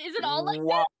it all like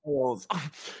that? Wild.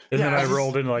 And then I is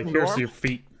rolled in like, here's normal? your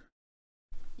feet.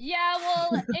 Yeah,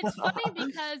 well, it's funny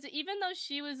because even though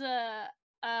she was a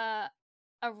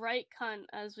right cunt,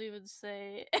 as we would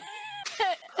say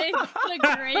in the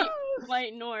great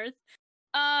white north,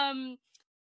 I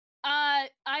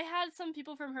had some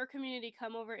people from her community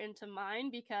come over into mine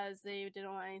because they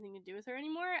didn't want anything to do with her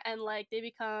anymore, and like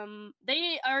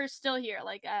they are still here.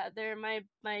 Like they're my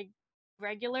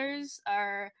regulars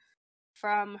are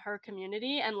from her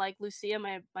community, and like Lucia,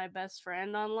 my best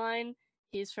friend online,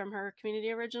 he's from her community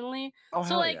originally. Oh, so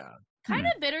hell like yeah. kind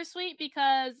of bittersweet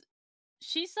because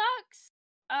she sucks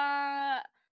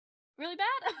really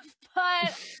bad,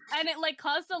 but and it like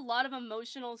caused a lot of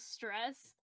emotional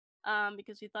stress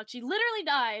because we thought she literally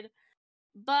died.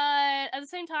 But at the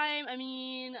same time, I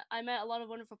mean, I met a lot of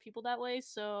wonderful people that way,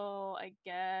 so I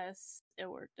guess it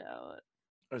worked out.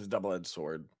 It was a double-edged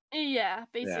sword. Yeah,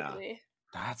 basically.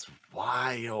 That's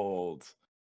wild.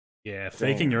 Yeah,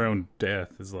 faking your own death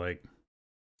is like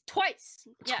Twice.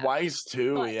 Yeah. Twice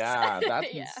too, Twice. yeah.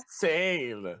 That's Yeah.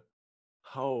 insane.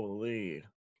 Holy.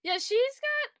 Yeah, she's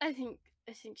got, I think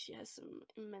she has some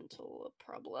mental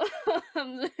problems.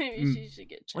 Maybe she should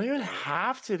get checked Well, you would out.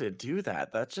 have to do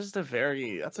that. That's a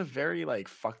very like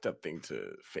fucked up thing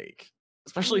to fake.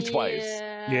 especially twice,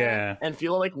 Yeah. and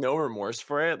feel like no remorse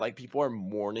for it. Like people are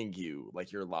mourning you,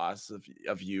 like your loss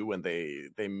of you, and they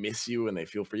miss you and they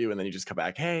feel for you, and then you just come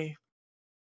back, hey,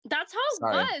 That's how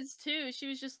sorry. it was too. She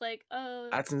was just like, "Oh,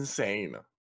 That's insane.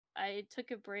 I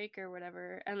took a break or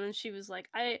whatever," and then she was like,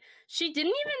 She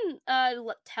didn't even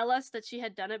tell us that she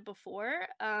had done it before,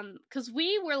 because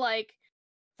we were like,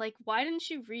 why didn't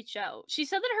she reach out? She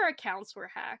said that her accounts were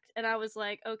hacked, and I was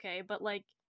like, okay, but like,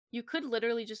 you could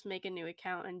literally just make a new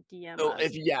account and DM So us.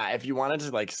 if you wanted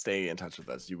to like stay in touch with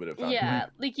us, you would have found Yeah,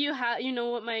 like you know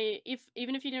what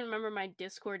even if you didn't remember my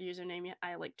Discord username,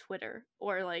 I like Twitter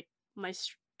or like my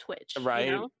Twitch, right?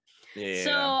 you know? Yeah.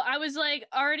 So I was like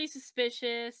already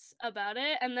suspicious about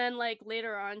it, and then like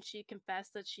later on she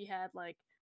confessed that she had like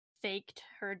faked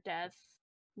her death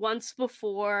once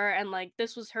before, and like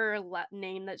this was her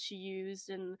name that she used,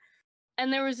 and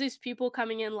there was these people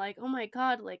coming in like, "Oh my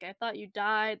god, like I thought you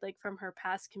died," like from her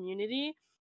past community.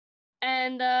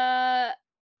 And I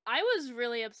was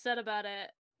really upset about it.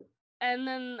 And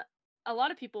then a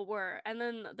lot of people were. And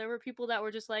then there were people that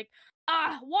were just like,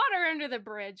 water under the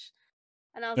bridge.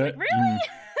 And I was like,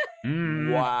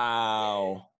 really?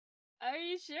 Wow. Are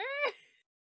you sure?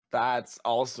 That's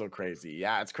also crazy.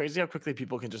 Yeah, it's crazy how quickly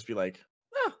people can just be like,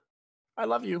 oh, I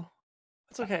love you.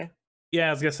 It's okay. Yeah,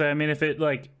 I was gonna say, I mean, if it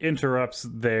like interrupts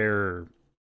their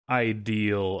their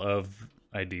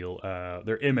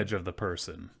image of the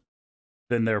person,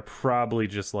 then they're probably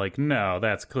just like, no,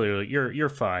 that's clearly you're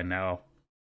fine now,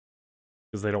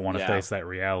 because they don't want to face that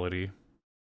reality.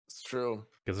 It's true.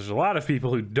 Because there's a lot of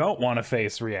people who don't want to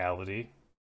face reality.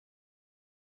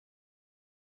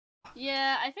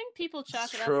 Yeah, I think people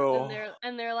chalk it true. up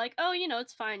and they're like, oh, you know,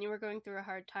 it's fine. You were going through a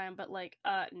hard time, but like,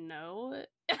 no,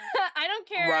 I don't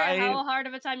care how hard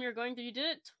of a time you're going through. You did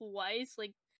it twice,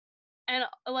 like, and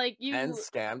like you and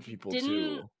scam people didn't,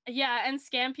 too. Yeah, and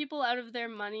scam people out of their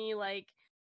money, like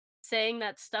saying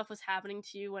that stuff was happening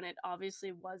to you when it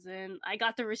obviously wasn't. I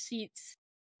got the receipts.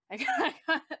 I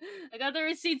got the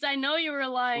receipts. I know you were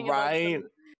lying about them.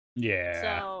 Yeah.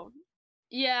 So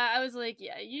yeah, I was like,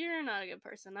 yeah, you're not a good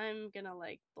person. I'm gonna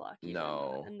like block you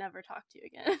and never talk to you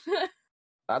again.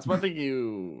 That's one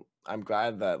thing I'm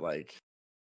glad that like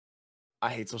I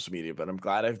hate social media, but I'm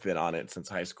glad I've been on it since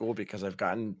high school because I've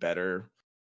gotten better.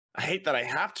 I hate that I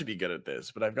have to be good at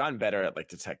this, but I've gotten better at like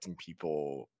detecting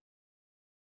people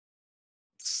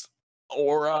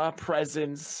aura,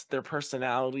 presence, their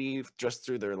personality just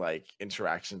through their like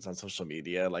interactions on social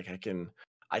media. Like I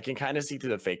can kind of see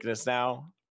through the fakeness now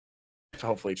to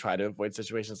hopefully try to avoid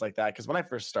situations like that. Because when I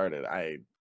first started,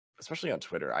 especially on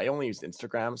Twitter, I only used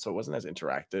Instagram, so it wasn't as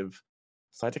interactive.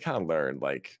 So I had to kind of learn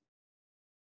like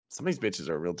some of these bitches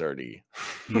are real dirty.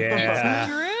 Yeah.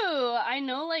 It's true. I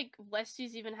know like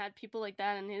Westy's even had people like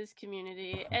that in his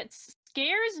community. It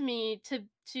scares me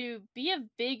to be a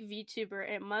big VTuber.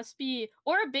 It must be,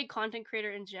 or a big content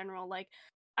creator in general. Like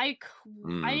I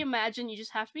imagine you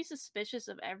just have to be suspicious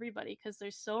of everybody because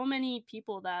there's so many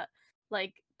people that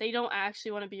like they don't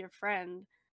actually want to be your friend.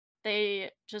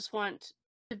 They just want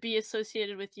to be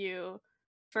associated with you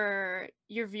for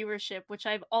your viewership, which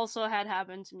I've also had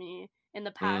happen to me in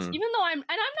the past. Even though I'm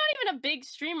not even a big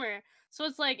streamer, so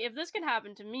it's like if this can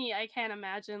happen to me, I can't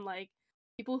imagine like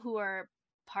people who are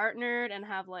partnered and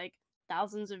have like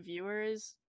thousands of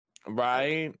viewers.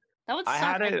 Right. Like, that would suck. I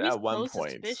had it at so one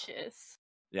point. Suspicious.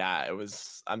 Yeah, it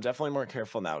was. I'm definitely more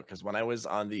careful now because when I was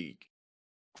on the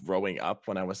growing up,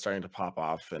 when I was starting to pop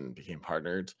off and became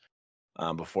partnered,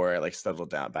 before I like settled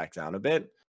back down a bit,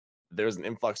 there was an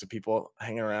influx of people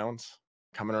hanging around,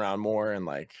 coming around more, and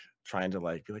like trying to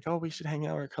like be like, oh, we should hang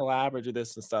out or collab or do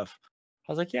this and stuff.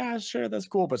 I was like, yeah, sure, that's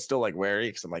cool, but still like wary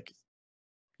because I'm like,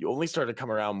 you only started to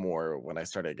come around more when I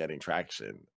started getting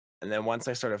traction. And then once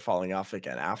I started falling off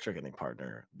again after getting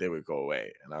partner, they would go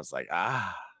away. And I was like,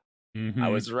 I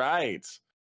was right.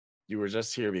 You were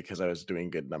just here because I was doing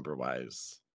good number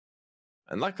wise.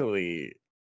 And luckily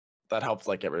that helped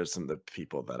like get rid of some of the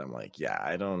people that I'm like, yeah,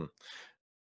 I don't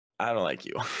like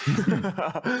you.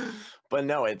 But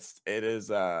no, it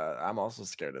is I'm also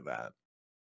scared of that.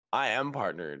 I am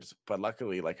partnered, but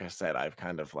luckily, like I said, I've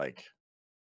kind of like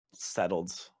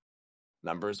settled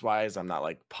numbers wise. I'm not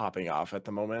like popping off at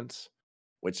the moment,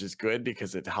 which is good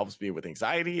because it helps me with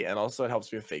anxiety and also it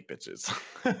helps me with fake bitches.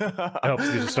 Helps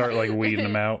you to start like weeding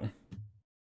them out.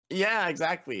 Yeah,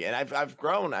 exactly. And I've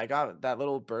grown. I got that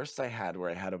little burst I had where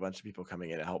I had a bunch of people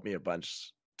coming in. It helped me a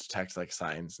bunch to text like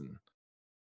signs and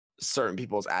certain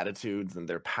people's attitudes and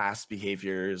their past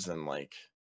behaviors and like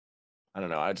I don't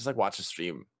know. I just like watch a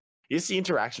stream. You see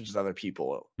interactions with other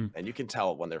people and you can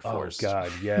tell when they're forced. Oh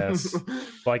god, yes.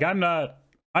 Like I'm not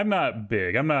I'm not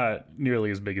big. I'm not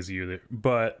nearly as big as you,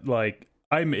 but like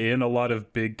I'm in a lot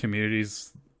of big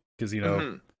communities because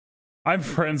Mhm. I'm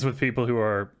friends with people who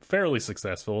are fairly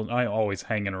successful, and I'm always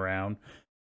hanging around.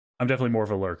 I'm definitely more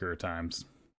of a lurker at times.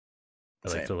 I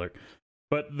like to Same. lurk,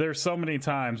 but there's so many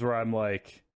times where I'm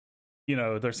like,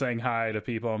 they're saying hi to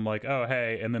people. I'm like, oh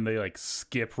hey, and then they like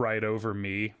skip right over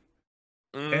me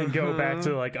and go back to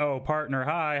Mhm. like, oh partner,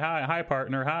 hi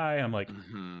partner, hi. I'm like,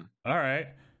 Mhm. all right.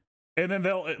 And then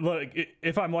they'll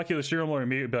if I'm lucky, the streamer will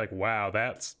immediately be like, "Wow,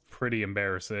 that's pretty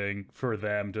embarrassing for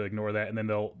them to ignore that." And then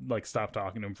they'll like stop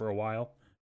talking to him for a while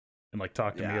and like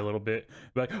talk to me a Yeah. little bit.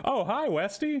 Be like, "Oh, hi,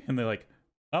 Westy," and they're like,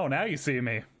 "Oh, now you see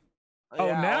me. Oh,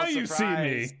 Yeah, I now was you see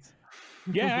me. surprised.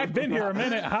 Yeah, I've been here a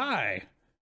minute. Hi,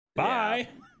 Yeah. bye."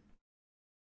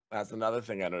 That's another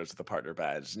thing I noticed with the partner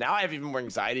badge. Now I have even more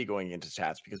anxiety going into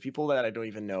chats because people that I don't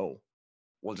even know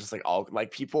will just like all like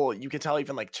people you can tell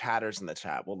even like chatters in the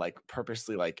chat will like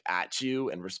purposely like at you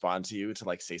and respond to you to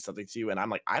like say something to you. And I'm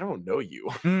like, I don't know you.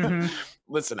 Mm-hmm.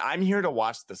 Listen, I'm here to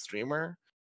watch the streamer.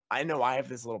 I know I have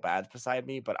this little badge beside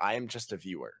me, but I am just a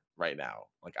viewer right now.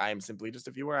 Like I am simply just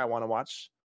a viewer. I want to watch.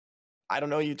 I don't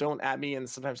know you, don't at me. And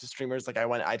sometimes the streamers, like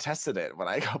I tested it when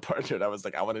I got partnered. I was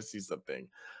like, I want to see something.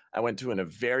 I went to in a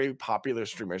very popular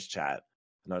streamers chat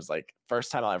and I was like,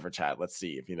 first time I'll ever chat. Let's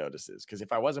see if he notices. Because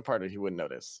if I wasn't partnered, he wouldn't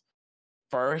notice.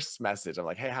 First message, I'm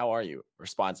like, hey, how are you?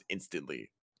 Response instantly.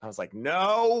 I was like,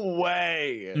 no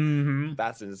way. Mm-hmm.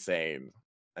 That's insane.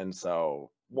 And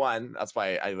so, one, that's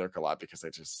why I lurk a lot because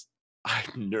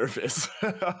I'm nervous.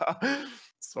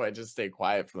 So I just stay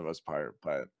quiet for the most part.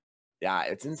 But yeah,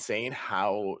 it's insane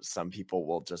how some people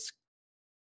will just,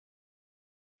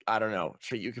 I don't know,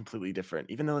 treat you completely different,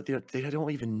 even though they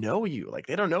don't even know you. Like,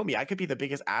 they don't know me. I could be the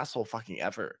biggest asshole fucking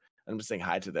ever. I'm just saying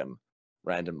hi to them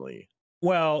randomly.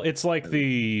 Well, it's like And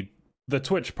the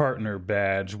Twitch partner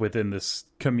badge within this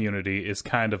community is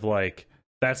kind of like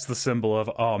that's the symbol of,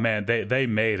 oh man, they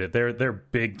made it. They're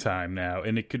big time now.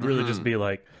 And it could really just Mhm. be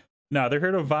like, no, they're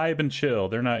here to vibe and chill.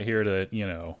 They're not here to,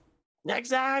 Yeah,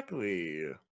 exactly.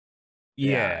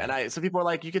 Yeah. yeah. And so people are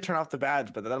like, you could turn off the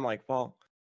badge, but then I'm like, well,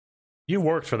 You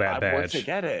worked for that I worked to badge.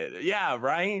 get it. Yeah,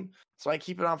 right. So I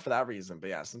keep it on for that reason. But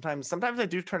yeah, sometimes I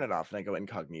do turn it off and I go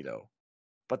incognito.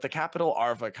 But the capital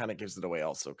Arva kind of gives it away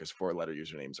also because 4-letter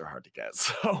usernames are hard to get.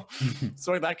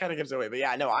 So that kind of gives it away. But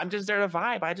yeah, no, I'm just there to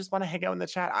vibe. I just want to hang out in the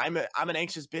chat. I'm an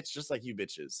anxious bitch just like you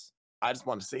bitches. I just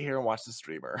want to sit here and watch the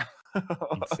streamer.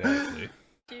 Exactly.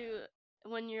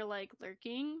 When you're like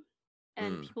lurking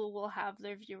and Mm. people will have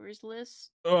their viewers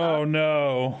list Oh up,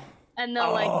 no. and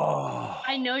they'll like, Oh,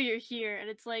 I know you're here, and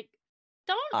it's like,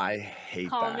 don't I hate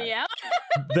call that. me out.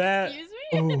 That Excuse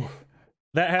me. ooh,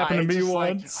 that happened I to me just,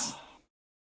 like, once.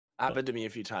 happened to me a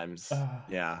few times.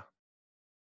 Yeah.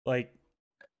 Like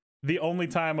the only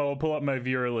time I will pull up my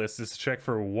viewer list is to check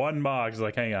for one mog.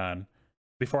 Like, hang on.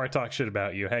 Before I talk shit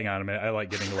about you, hang on a minute. I like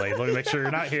getting laid. Let me make sure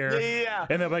you're not here. Yeah.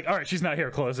 And they're like, all right, she's not here.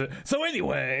 Close it. So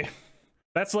anyway,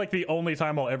 that's like the only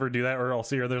time I'll ever do that, or I'll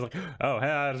see her. There's like,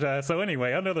 oh, so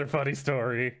anyway, another funny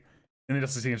story. And then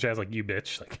just see in chat like, you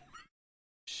bitch. Like,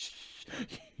 shh,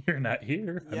 you're not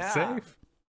here. I'm Yeah. safe.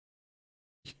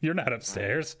 You're not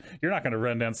upstairs. You're not going to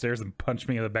run downstairs and punch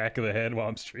me in the back of the head while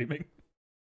I'm streaming.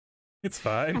 It's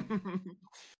fine.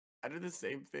 I do the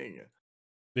same thing.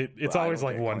 It's But I always don't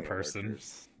like get one calling it person.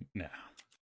 lurkers. No.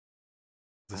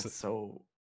 That's so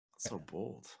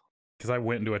bold. Because I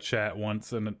went into a chat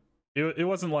once and it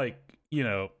wasn't like,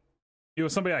 it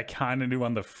was somebody I kind of knew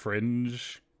on the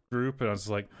Fringe group. And I was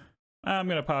like, I'm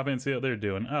going to pop in and see what they're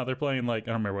doing. Oh, they're playing like, I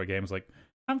don't remember what game. I was like,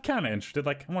 I'm kind of interested.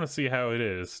 Like, I want to see how it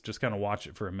is. Just kind of watch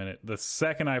it for a minute. The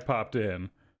second I popped in,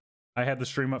 I had the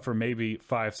stream up for maybe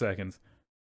 5 seconds.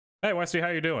 Hey, Westy, how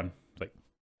you doing? Like,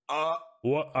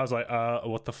 what? I was like,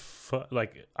 what the fuck?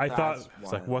 Like, I thought,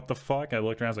 it's like, what the fuck? I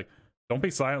looked around, I was like, don't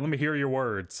be silent. Let me hear your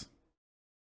words.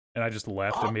 And I just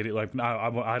left immediately. Like, no,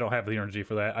 I don't have the energy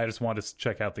for that. I just want to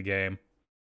check out the game.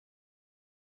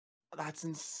 That's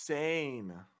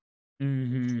insane.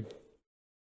 Mm-hmm.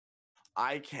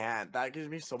 I can't. That gives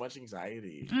me so much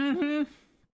anxiety. Mm-hmm.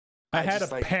 I had a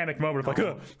just, like, panic moment of like,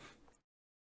 no.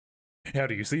 how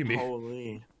do you see me?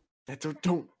 Holy.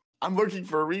 Don't. I'm lurking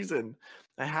for a reason.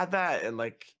 I had that and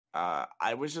like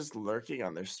I was just lurking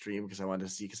on their stream because I wanted to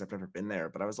see because I've never been there.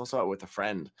 But I was also out with a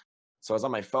friend. So I was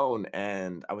on my phone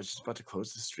and I was just about to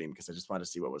close the stream because I just wanted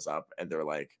to see what was up. And they were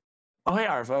like, oh, hey,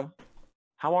 Arva.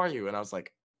 How are you? And I was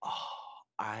like, oh,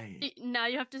 Now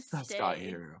you have to just stay. got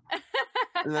here.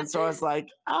 And then so I was like,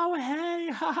 oh, hey.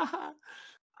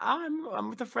 I'm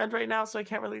with a friend right now, so I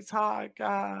can't really talk.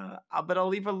 But I'll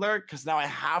leave a lurk because now I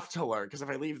have to lurk. Because if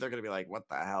I leave, they're gonna be like, "What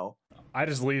the hell?" I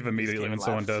just leave immediately came when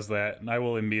someone left. does that, and I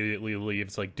will immediately leave.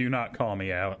 It's like, do not call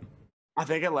me out. I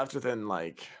think I left within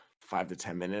like 5 to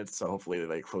 10 minutes, so hopefully they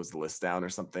like close the list down or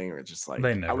something, or just like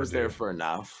They I never was there do. for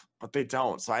enough, but they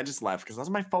don't. So I just left because I was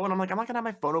on my phone. I'm like, I'm not gonna have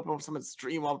my phone open with someone's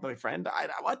stream while with my friend.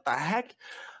 What the heck?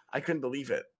 I couldn't believe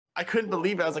it. I couldn't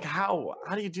believe it. I was like, how?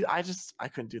 How do you do? I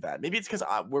couldn't do that. Maybe it's because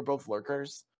we're both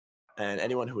lurkers, and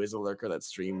anyone who is a lurker that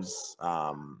streams,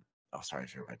 oh, sorry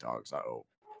if you're my dogs. Oh,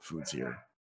 food's here.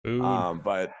 Ooh.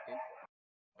 But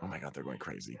oh my god, they're going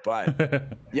crazy.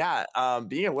 But yeah,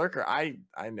 being a lurker, I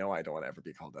know I don't want to ever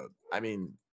be called out. I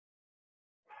mean,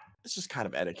 it's just kind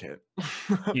of etiquette.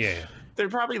 Yeah. They're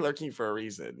probably lurking for a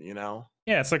reason, you know?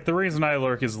 Yeah, it's like the reason I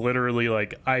lurk is literally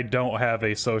like I don't have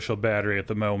a social battery at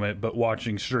the moment, but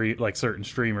watching like certain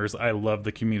streamers, I love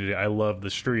the community. I love the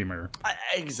streamer.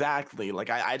 Exactly. Like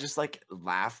I just like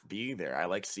laugh being there. I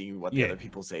like seeing what the other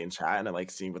people say in chat, and I like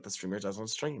seeing what the streamer does on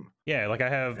stream. Yeah, like I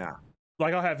have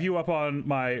like I'll have you up on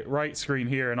my right screen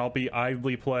here, and I'll be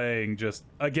idly playing just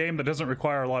a game that doesn't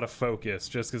require a lot of focus,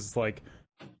 just because it's like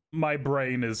my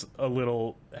brain is a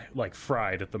little like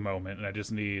fried at the moment, and I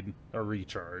just need a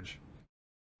recharge.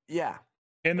 Yeah.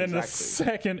 And then the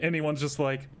second anyone's just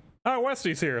like, "Oh,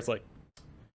 Westy's here," it's like,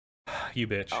 you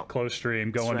bitch. Oh, close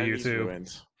stream. Going to YouTube.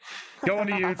 Ruined. Going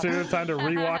to YouTube. Time to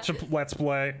rewatch a Let's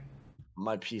Play.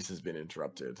 My peace has been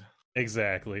interrupted.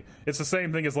 Exactly. It's the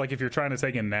same thing as like if you're trying to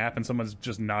take a nap and someone's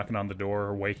just knocking on the door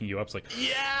or waking you up. It's like,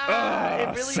 yeah, it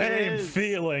really same is.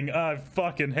 feeling. I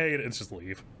fucking hate it. It's just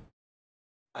leave.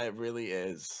 It really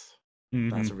is. Mm-hmm.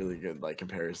 That's a really good like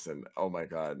comparison. Oh my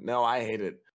god. No, I hate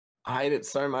it. I hate it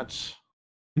so much.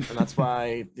 And that's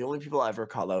why the only people I ever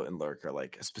call out and lurk are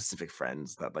like specific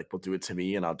friends that like will do it to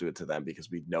me, and I'll do it to them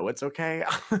because we know it's okay.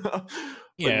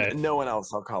 Yeah. No one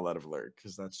else I'll call out of lurk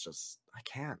because that's just I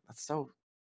can't. That's so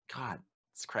God,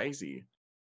 it's crazy.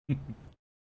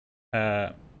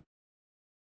 To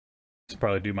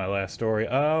probably do my last story.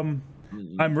 I'm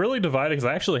really divided because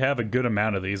I actually have a good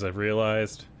amount of these. I've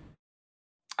realized.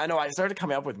 I know. I started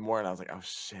coming up with more, and I was like, "Oh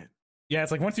shit." Yeah,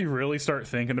 it's like once you really start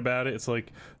thinking about it, it's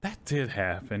like that did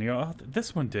happen. You know, oh,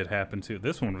 this one did happen too.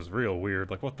 This one was real weird.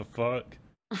 Like, what the fuck?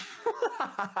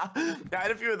 I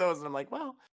had a few of those, and I'm like,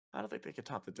 well, I don't think they could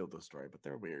top the dildo story, but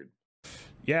they're weird.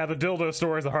 Yeah, the dildo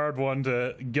story is a hard one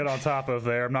to get on top of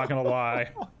there. I'm not gonna lie,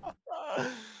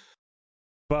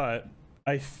 but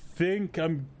I think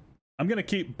I'm gonna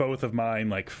keep both of mine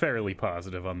like fairly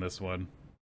positive on this one.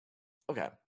 Okay.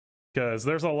 Because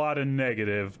there's a lot of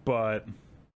negative, but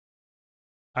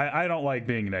I don't like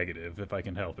being negative if I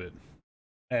can help it.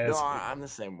 No, I'm the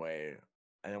same way.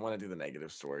 I don't want to do the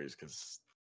negative stories because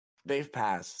they've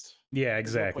passed. Yeah, There's no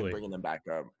exactly. point bringing them back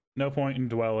up. No point in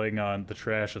dwelling on the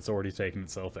trash that's already taken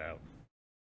itself out.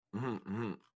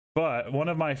 But one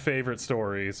of my favorite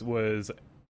stories was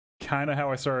kind of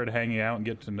how I started hanging out and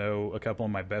getting to know a couple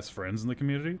of my best friends in the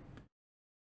community.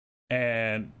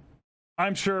 And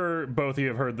I'm sure both of you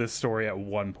have heard this story at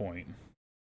one point.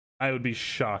 I would be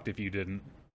shocked if you didn't,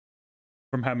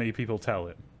 from how many people tell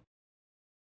it.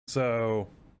 So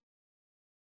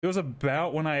it was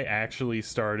about when I actually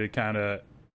started kind of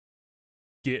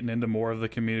getting into more of the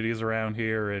communities around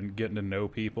here and getting to know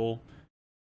people.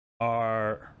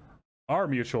 Our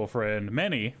mutual friend,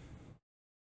 Minnie,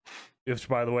 which,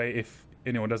 by the way, if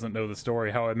anyone doesn't know the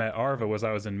story, how I met Arva was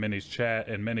I was in Minnie's chat,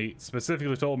 and Minnie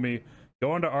specifically told me,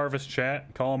 go into Arva's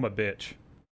chat, call him a bitch.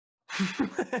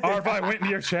 Arva, I went into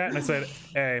your chat and I said,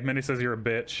 hey, Minnie says you're a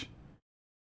bitch.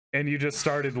 And you just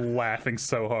started laughing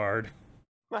so hard.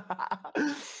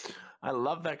 I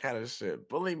love that kind of shit.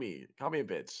 Bully me. Call me a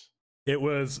bitch. It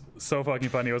was so fucking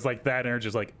funny. It was like that energy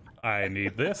is like, I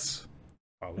need this.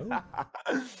 Hello?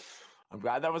 I'm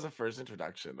glad that was a first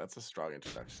introduction. That's a strong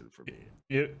introduction for me.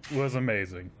 It was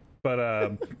amazing.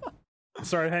 But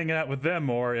started hanging out with them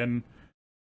more, and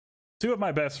two of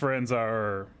my best friends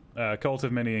are Cult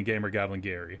of Minnie and Gamer Goblin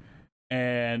Gary.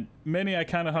 And Minnie I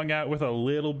kind of hung out with a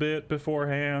little bit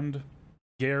beforehand.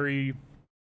 Gary,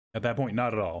 at that point,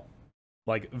 not at all.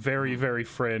 Like, very, very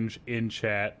fringe in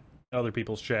chat, other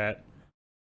people's chat.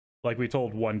 Like, we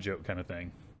told one joke kind of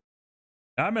thing.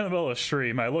 I'm in the middle of a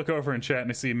stream. I look over in chat and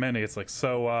I see Minnie. It's like,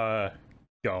 so,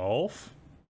 golf?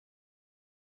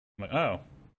 I'm like, oh,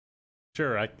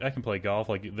 sure, I can play golf.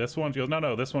 Like, this one? She goes,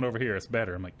 no, this one over here. It's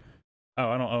better. I'm like, oh,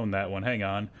 I don't own that one. Hang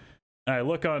on. And I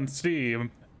look on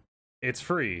Steam. It's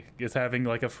free. It's having,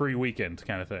 like, a free weekend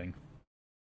kind of thing.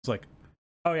 It's like,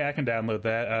 oh, yeah, I can download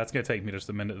that. It's going to take me just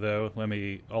a minute, though.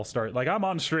 I'll start. Like, I'm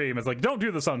on stream. It's like, don't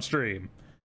do this on stream.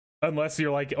 unless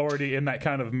you're like already in that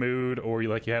kind of mood, or you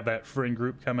have that friend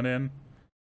group coming in.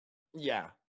 Yeah.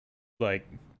 Like,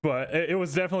 but it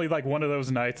was definitely like one of those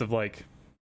nights of like,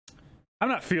 I'm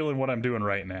not feeling what I'm doing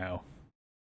right now,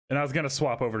 and I was gonna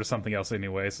swap over to something else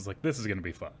anyway. So it's like, this is gonna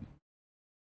be fun.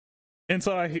 And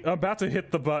so I'm about to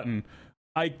hit the button.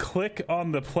 I click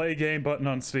on the play game button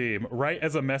on Steam right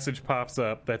as a message pops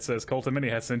up that says Colton Mini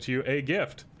has sent you a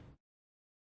gift.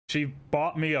 She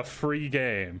bought me a free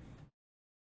game.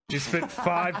 She spent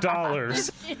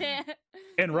 $5. Yeah.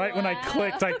 And right when I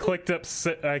clicked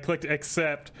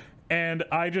accept, and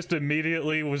I just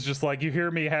immediately was just like, you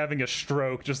hear me having a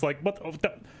stroke, just like, what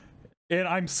the? And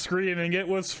I'm screaming, it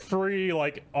was free,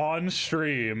 like on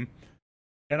stream,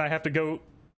 and I have to go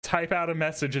type out a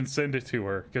message and send it to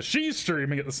her because she's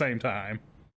streaming at the same time.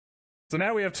 So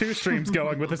now we have two streams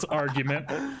going with this argument,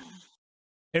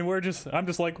 and I'm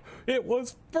just like, it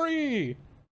was free,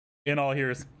 and all I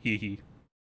hear is hee hee.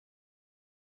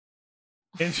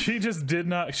 And she just did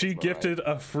not. She gifted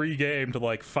a free game to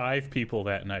like 5 people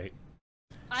that night.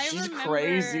 She's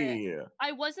crazy.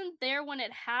 I wasn't there when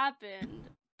it happened,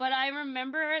 but I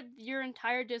remember your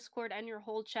entire Discord and your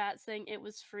whole chat saying it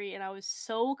was free, and I was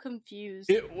so confused.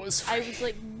 It was free. I was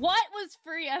like, what was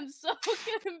free? I'm so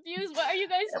confused. What are you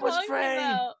guys It was talking free.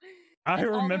 about? I And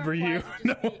all the remember you. replies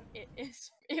would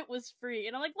just be, it was free.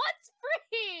 And I'm like, what's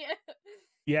free?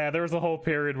 Yeah, there was a whole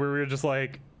period where we were just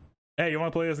like, hey, you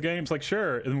want to play this game? It's like,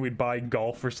 sure. And we'd buy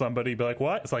golf for somebody, be like,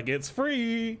 what? It's like, it's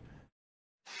free.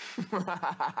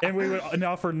 And we would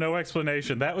offer no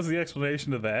explanation. That was the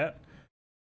explanation to that.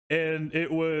 And it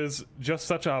was just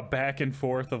such a back and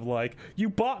forth of like, you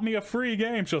bought me a free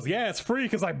game. She goes, yeah, it's free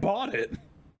because I bought it.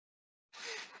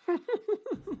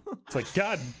 It's like,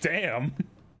 god damn.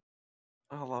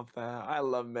 I love that. I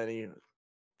love many.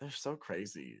 They're so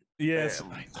crazy. Yes,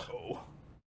 Damn. I know.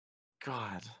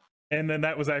 God. And then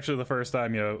that was actually the first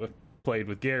time, played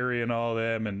with Gary and all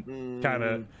them,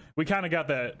 and we kind of got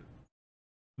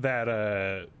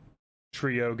that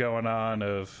trio going on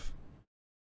of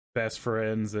best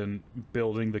friends and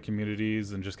building the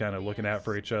communities and just kind of looking out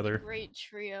for each other. Great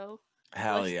trio.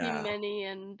 Hell Wesley, yeah. Minnie,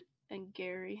 and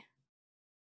Gary.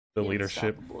 The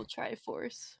leadership. Unstoppable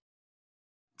Triforce.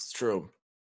 It's true.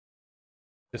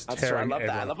 Just That's true. I tearing love that.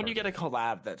 I everyone love when you apart. get a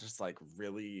collab that just like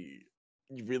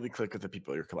you really click with the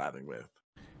people you're collabing with.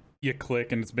 You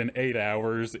click and it's been 8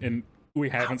 hours and we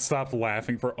haven't stopped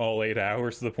laughing for all 8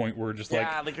 hours to the point where we're just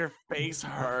like your face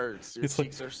hurts, your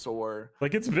cheeks are sore.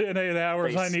 Like, it's been 8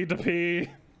 hours, I need to pee.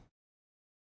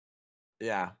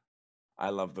 Yeah.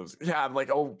 I love those. Yeah, I'm like,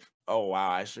 oh wow,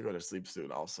 I should go to sleep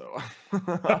soon also.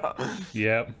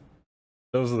 Yep.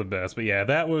 Those are the best. But yeah,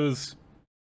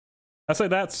 I'd say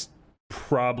that's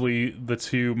probably the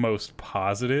two most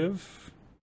positive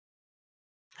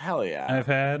Hell yeah. I've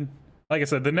had. Like I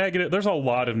said, the negative, there's a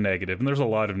lot of negative, and there's a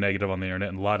lot of negative on the internet,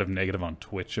 and a lot of negative on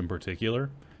Twitch in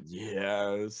particular.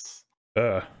 Yes.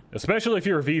 Especially if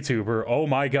you're a VTuber, oh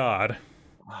my god.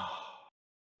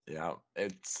 Yeah,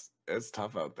 it's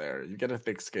tough out there. You get a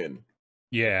thick skin.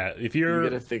 Yeah, you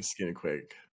get a thick skin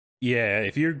quick. Yeah,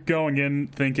 if you're going in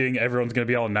thinking everyone's gonna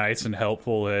be all nice and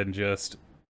helpful and just,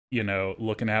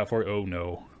 looking out for, oh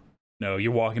no. No,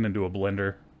 you're walking into a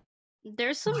blender.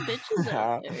 There's some bitches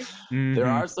out there. Mm-hmm. There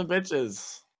are some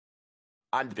bitches.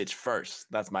 I'm the bitch first.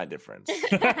 That's my difference.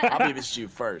 I'll be bitch you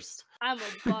first. I'm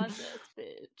a boss ass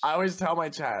bitch. I always tell my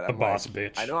chat, I'm boss like,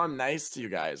 bitch. I know I'm nice to you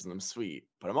guys and I'm sweet,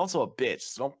 but I'm also a bitch,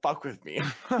 so don't fuck with me.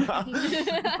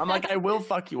 I'm like, I will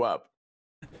fuck you up.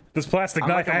 This plastic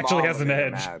knife like actually has an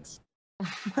edge.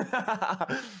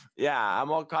 Yeah,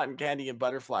 I'm all cotton candy and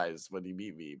butterflies when you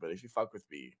meet me, but if you fuck with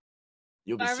me,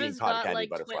 you'll be seeing Marva's cotton got candy like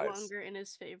butterflies. Twitlonger in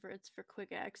his favorites for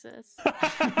quick access.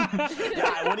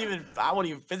 Yeah, I won't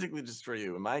even physically destroy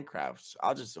you in Minecraft.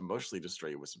 I'll just emotionally destroy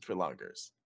you with some Twitlongers.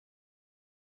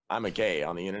 I'm a gay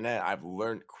on the internet. I've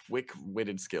learned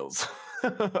quick-witted skills.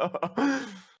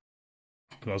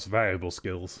 Most valuable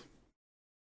skills.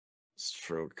 It's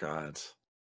true, God.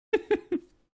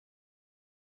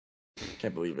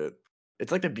 Can't believe it.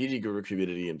 It's like the beauty guru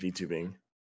community in VTubing.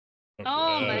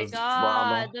 Oh my Yes. god,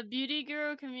 Drama. the beauty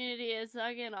guru community is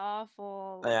fucking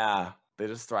awful. Yeah, they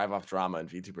just thrive off drama, and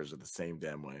VTubers are the same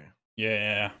damn way.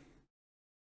 Yeah.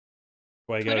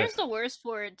 Twitter's the worst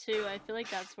for it too. I feel like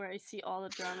that's where I see all the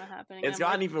drama happening. It's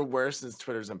gotten even worse since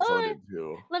Twitter's imploded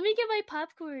too. Let me get my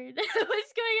popcorn.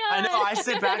 What's going on? I know. I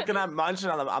sit back and I'm munching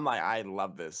on them. I'm like, I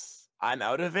love this. I'm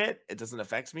out of it. It doesn't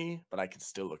affect me, but I can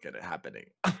still look at it happening.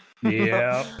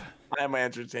 Yep. I have my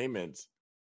entertainment.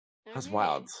 That's Okay.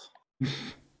 wild.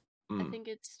 I think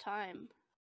it's time.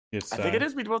 It's I think it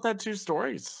is. We both had 2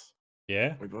 stories.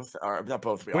 Yeah. We both are not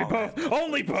both. We all both, had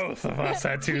only both of us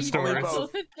had two We stories.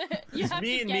 both. You It's have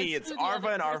me to and me. guess It's who the Arva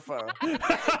other and person-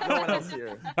 Arfa. No one else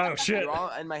here. Oh shit. You're all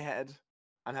in my head.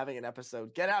 I'm having an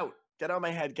episode. Get out. Get out of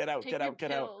my head. Get out. Take Get your out.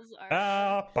 Get out. pills,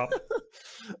 Arva.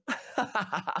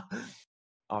 Pop.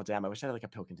 Oh damn! I wish I had like a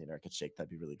pill container I could shake. That'd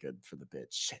be really good for the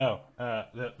bitch. Shit. Oh, no,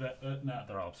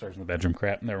 they're all upstairs in the bedroom.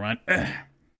 Crap. Never mind.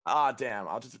 Ah damn!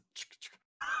 I'll just.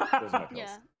 Those are my pills.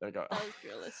 Yeah. There we go. That was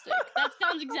realistic. That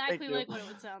sounds exactly you. like what it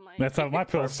would sound like. That's how my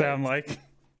pills sound Perfect. like.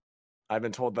 I've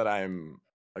been told that I'm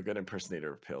a good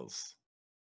impersonator of pills.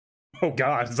 Oh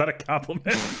god, is that a compliment?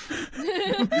 Wait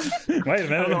a I don't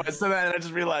know. minute. I said that and I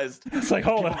just realized It's like,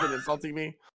 hold people have on. been insulting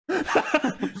me.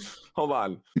 Hold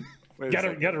on. Wait a gotta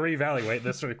second. reevaluate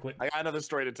this real quick. I got another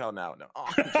story to tell now. No. Oh,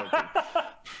 I'm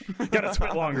joking. Gotta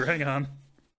spit longer. Hang on.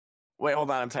 Wait, hold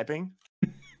on. I'm typing.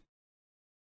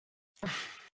 All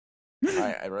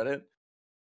right, I read it.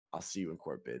 I'll see you in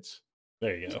court, bitch.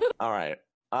 There you go. All right.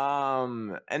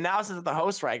 And now since I'm the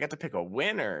host, right, I get to pick a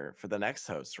winner for the next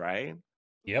host, right?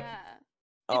 Yep. Yeah.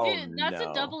 Oh, That's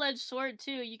no. a double-edged sword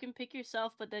too. You can pick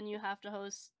yourself, but then you have to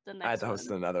host the next I had to host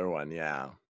one. another one, yeah.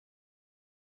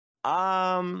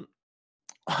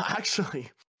 Actually,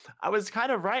 I was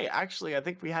kind of right. Actually, I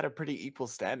think we had a pretty equal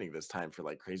standing this time for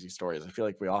like crazy stories. I feel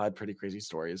like we all had pretty crazy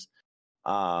stories.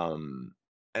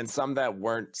 And some that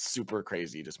weren't super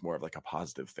crazy, just more of like a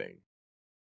positive thing.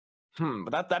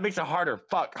 But that makes it harder.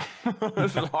 Fuck.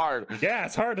 This is hard. Yeah,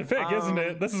 it's hard to pick, isn't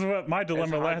it? This is what my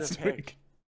dilemma hard to last pick. week.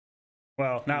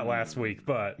 Well, not last week,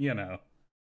 but you know.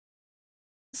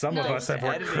 Some No, of it us was have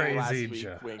worked Editing last crazy.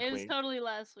 week, wink, It was wink. totally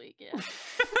last week, yeah.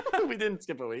 We didn't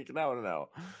skip a week. No.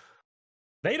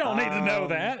 They don't need to know Um,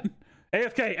 that.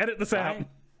 AFK, edit this out. right.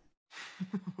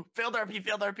 Failed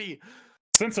RP.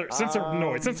 Censor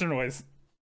noise.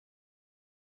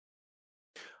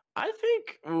 I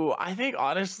think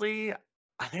honestly,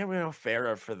 I think I'm gonna go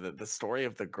Farah for the story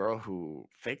of the girl who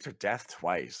faked her death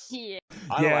twice. Yeah,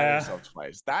 Unalived Yeah. herself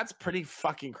twice. That's pretty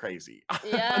fucking crazy.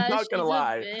 yeah. I'm not gonna she's a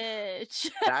lie. bitch.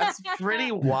 That's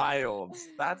pretty wild.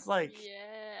 That's like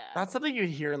Yeah. that's something you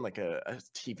hear in like a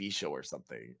TV show or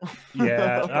something.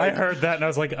 Yeah, I Like, heard that and I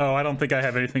was like, oh, I don't think I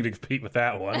have anything to compete with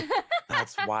that one.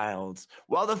 That's wild.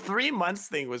 Well, the 3 months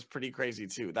thing was pretty crazy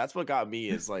too. That's what got me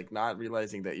is like not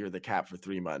realizing that you're the cat for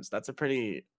 3 months. That's a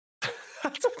pretty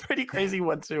crazy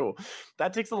one too.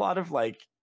 That takes a lot of like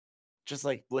just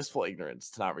like blissful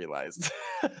ignorance to not realize.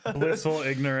 Blissful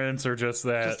ignorance or just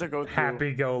that Just to go through.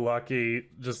 happy-go-lucky,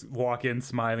 just walk in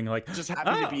smiling like, Just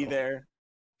happy to be "Oh, there.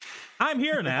 I'm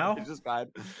here now. They're just glad.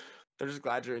 They're just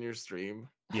glad you're in your stream.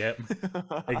 Yep,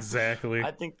 exactly.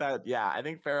 I think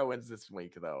Farah wins this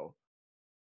week though.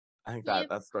 I think that Yep.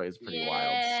 that story is pretty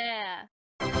wild.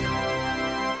 Yeah.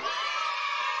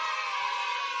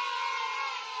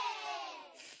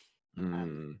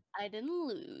 Hmm. I didn't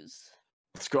lose.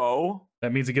 Let's go.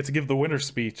 That means you get to give the winner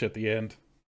speech at the end.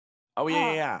 Oh yeah,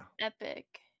 Oh. yeah. Epic.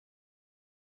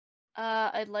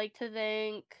 I'd like to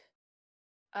thank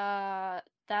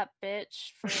that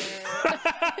bitch for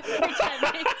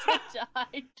pretending to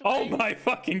die Oh twice. my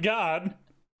fucking god.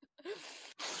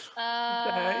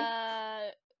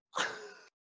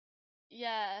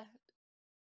 Yeah.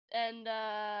 And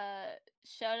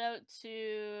shout out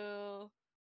to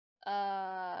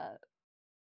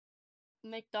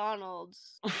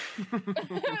McDonald's.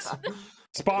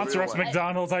 Sponsor Real us, one.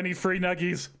 McDonald's. I need free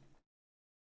nuggies.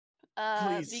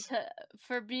 Please. Because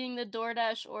for being the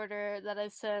DoorDash order that I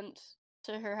sent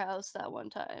to her house that one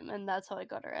time, and that's how I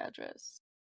got her address.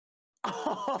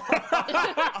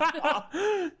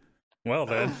 Well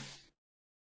then,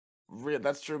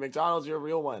 That's true. McDonald's, you're a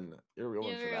real one. You're a real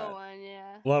one You for real that. one,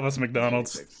 yeah. love us,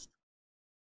 McDonald's. Make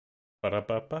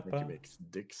Ba-da-ba-ba-ba. you make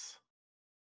dicks.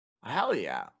 Hell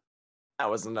yeah. That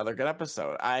was another good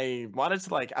episode. I wanted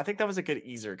to I think that was a good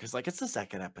easer because it's the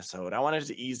second episode. I wanted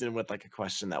to ease in with a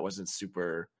question that wasn't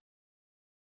super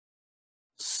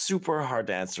hard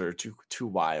to answer, too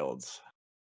wild.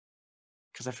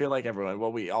 Because I feel like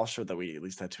we all showed that we at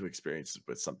least had 2 experiences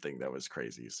with something that was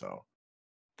crazy. So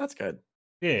that's good.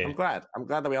 Yeah. I'm glad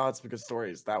that we all had some good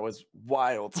stories. That was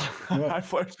wild. Yeah.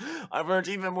 I've learned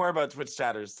even more about Twitch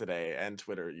chatters today and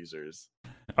Twitter users.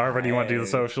 Arva, do you want to do the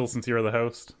Hey. social since you're the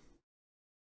host?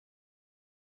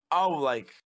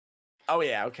 Oh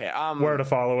yeah, okay. Where to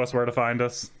follow us, where to find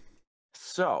us.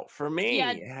 So for me,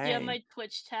 Yeah, hey, yeah, my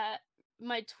Twitch chat.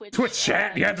 Twitch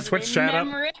chat? You had to Twitch chat up?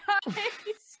 Memorized.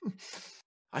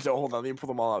 I don't hold on. Let me pull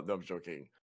them all up. No, I'm joking.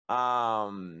 I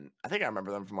think I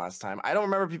remember them from last time. I don't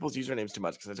remember people's usernames too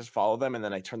much because I just follow them and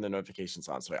then I turn the notifications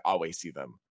on, so I always see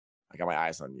them. I got my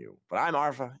eyes on you. But I'm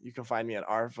Arva. You can find me at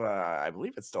Arva. I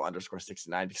believe it's still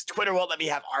 _69 because Twitter won't let me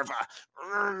have Arva.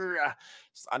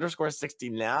 It's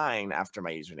 _69 after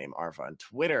my username Arva. On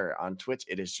Twitter, on Twitch,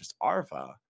 it is just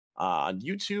Arva. On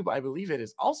YouTube, I believe it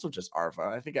is also just Arva.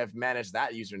 I think I've managed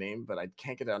that username, but I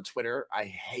can't get it on Twitter. I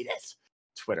hate it.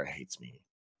 Twitter hates me.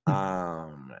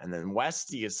 And then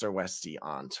Westy is Sir Westy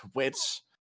on Twitch.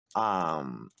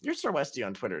 You're Sir Westy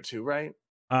on Twitter too, right?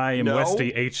 I am No?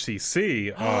 Westy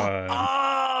HCC on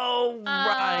Oh,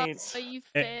 right. But you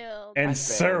failed. and I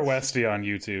Sir failed. Westy on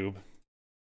YouTube.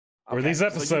 Where Okay, these so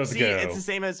you episodes see, go. It's the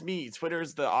same as me.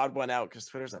 Twitter's the odd one out because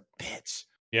Twitter's a bitch.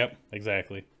 Yep,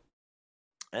 exactly.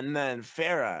 And then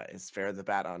Farah is Farah the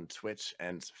Bat on Twitch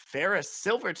and Farah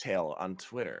Silvertail on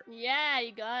Twitter. Yeah,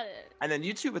 you got it. And then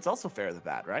YouTube, it's also Farah the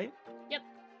Bat, right? Yep.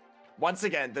 Once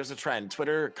again, there's a trend.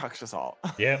 Twitter cucks us all.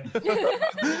 Yep. We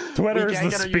Twitter is can't the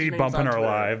get our speed usernames bump in on our Twitter.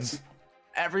 lives.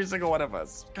 Every single one of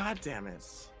us. God damn it.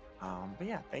 But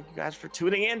yeah, thank you guys for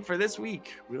tuning in for this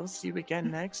week. We'll see you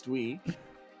again next week.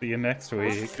 See you next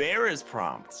week. Farah's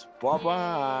prompt. Bye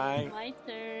bye. My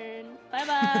turn. Bye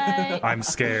bye. I'm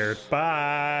scared.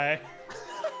 Bye.